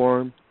consent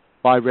form,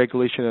 by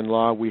regulation and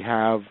law, we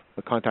have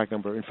a contact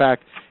number. In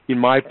fact, in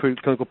my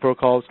clinical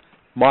protocols,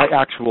 my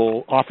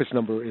actual office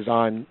number is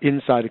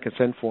inside the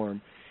consent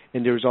form,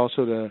 and there's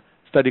also the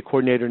study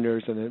coordinator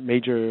nurse and a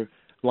major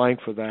line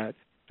for that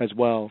as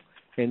well.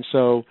 And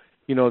so,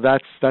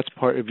 that's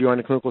part. If you're on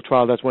a clinical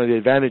trial, that's one of the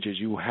advantages.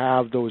 You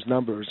have those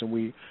numbers, and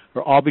we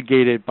are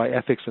obligated by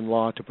ethics and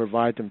law to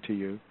provide them to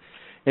you.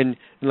 And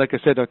like I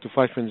said, Dr.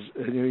 Fleischman,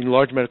 in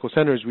large medical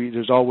centers,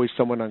 there's always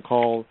someone on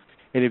call.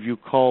 And if you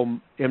call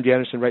MD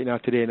Anderson right now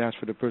today and ask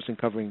for the person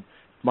covering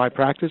my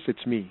practice,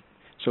 it's me.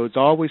 So it's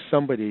always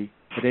somebody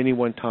at any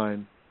one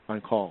time on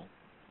call.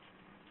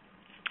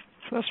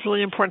 So that's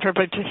really important for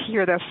everybody to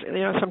hear. That's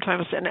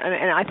sometimes, and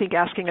I think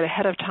asking it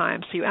ahead of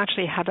time so you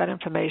actually have that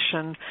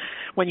information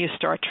when you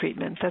start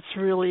treatment. That's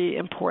really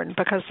important,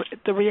 because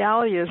the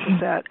reality is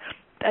that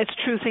it's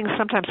true, things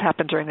sometimes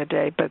happen during the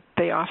day, but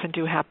they often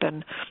do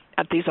happen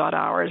at these odd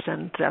hours,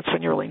 and that's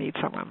when you really need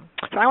someone.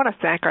 So I want to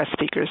thank our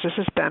speakers. This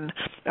has been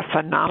a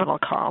phenomenal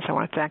call, so I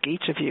want to thank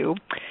each of you.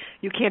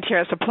 You can't hear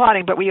us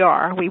applauding, but we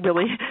are. We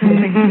really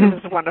think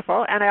this is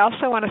wonderful. And I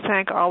also want to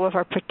thank all of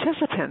our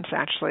participants,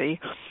 actually,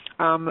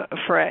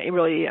 for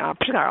really,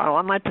 particularly our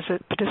online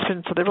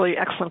participants, for the really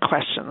excellent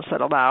questions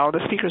that allow the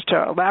speakers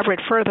to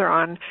elaborate further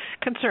on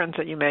concerns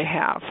that you may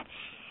have.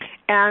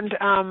 And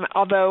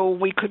although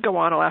we could go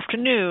on all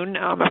afternoon,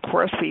 of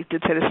course, we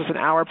did say this is an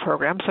hour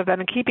program. So then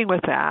in keeping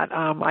with that,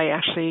 I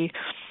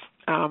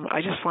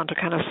just want to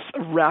kind of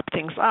wrap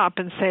things up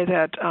and say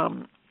that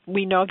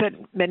we know that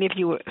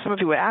some of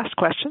you asked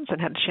questions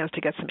and had a chance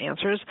to get some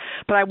answers,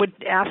 but I would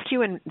ask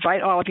you and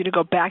invite all of you to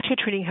go back to your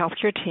treating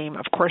healthcare team.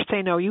 Of course,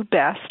 they know you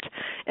best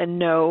and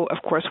know, of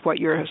course, what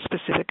your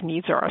specific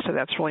needs are, so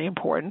that's really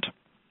important.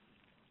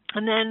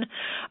 And then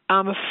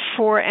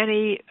for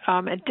any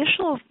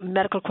additional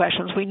medical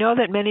questions, we know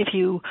that many of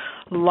you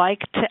like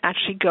to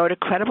actually go to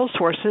credible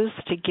sources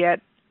to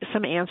get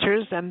some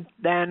answers and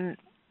then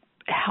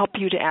help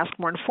you to ask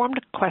more informed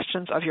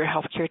questions of your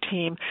healthcare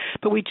team.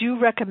 But we do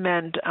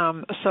recommend,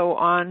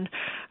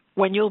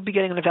 when you'll be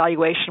getting an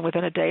evaluation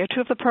within a day or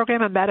two of the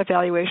program, and that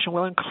evaluation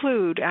will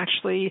include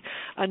actually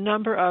a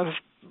number of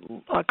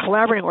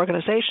collaborating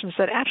organizations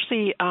that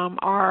actually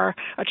are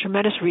a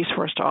tremendous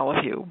resource to all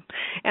of you.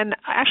 And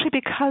actually,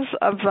 because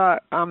of the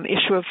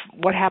issue of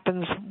what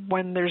happens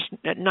when there's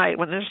at night,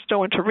 when there's no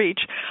one to reach,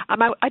 I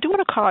do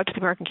want to call out to the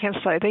American Cancer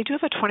Society. They do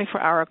have a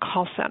 24-hour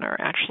call center,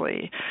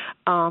 actually,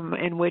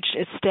 in which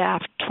it's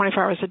staffed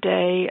 24 hours a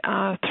day,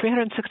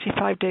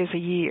 365 days a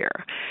year.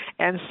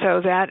 And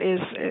so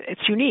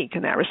it's unique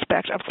in that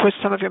respect. Of course,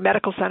 some of your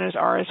medical centers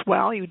are as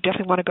well. You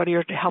definitely want to go to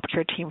your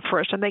healthcare team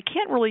first. And they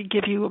can't really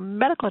give you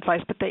medical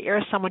advice, but they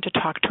are someone to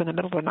talk to in the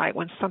middle of the night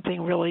when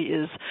something really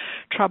is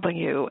troubling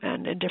you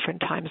and in different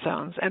time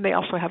zones. And they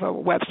also have a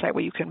website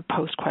where you can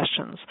post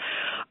questions.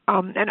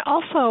 And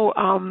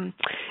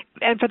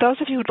for those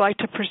of you who'd like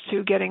to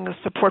pursue getting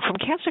support from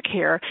Cancer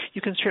Care,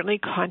 you can certainly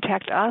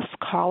contact us,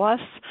 call us,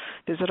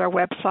 visit our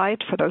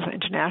website for those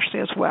internationally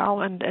as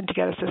well, and to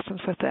get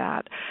assistance with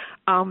that.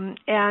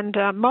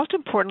 Most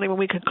importantly, when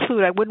we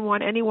conclude, I wouldn't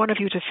want any one of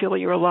you to feel that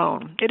you're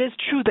alone. It is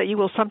true that you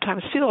will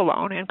sometimes feel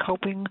alone in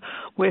coping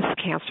with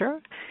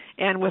cancer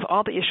and with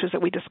all the issues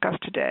that we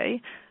discussed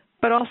today,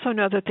 but also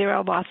know that there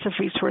are lots of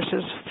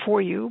resources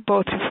for you,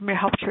 both from your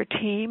healthcare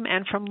team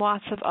and from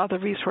lots of other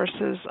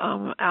resources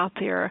out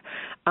there,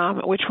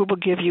 which we will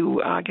give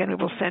you. Again, we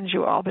will send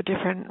you all the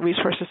different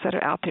resources that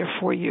are out there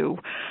for you.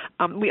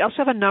 We also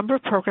have a number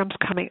of programs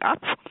coming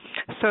up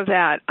so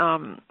that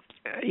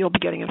you'll be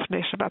getting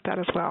information about that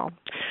as well.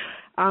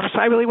 So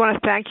I really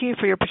want to thank you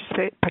for your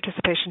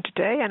participation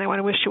today, and I want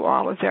to wish you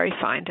all a very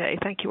fine day.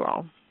 Thank you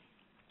all.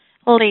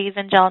 Ladies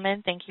and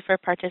gentlemen, thank you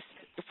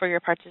for your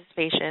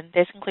participation.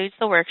 This concludes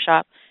the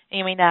workshop, and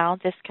you may now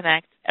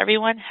disconnect.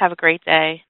 Everyone, have a great day.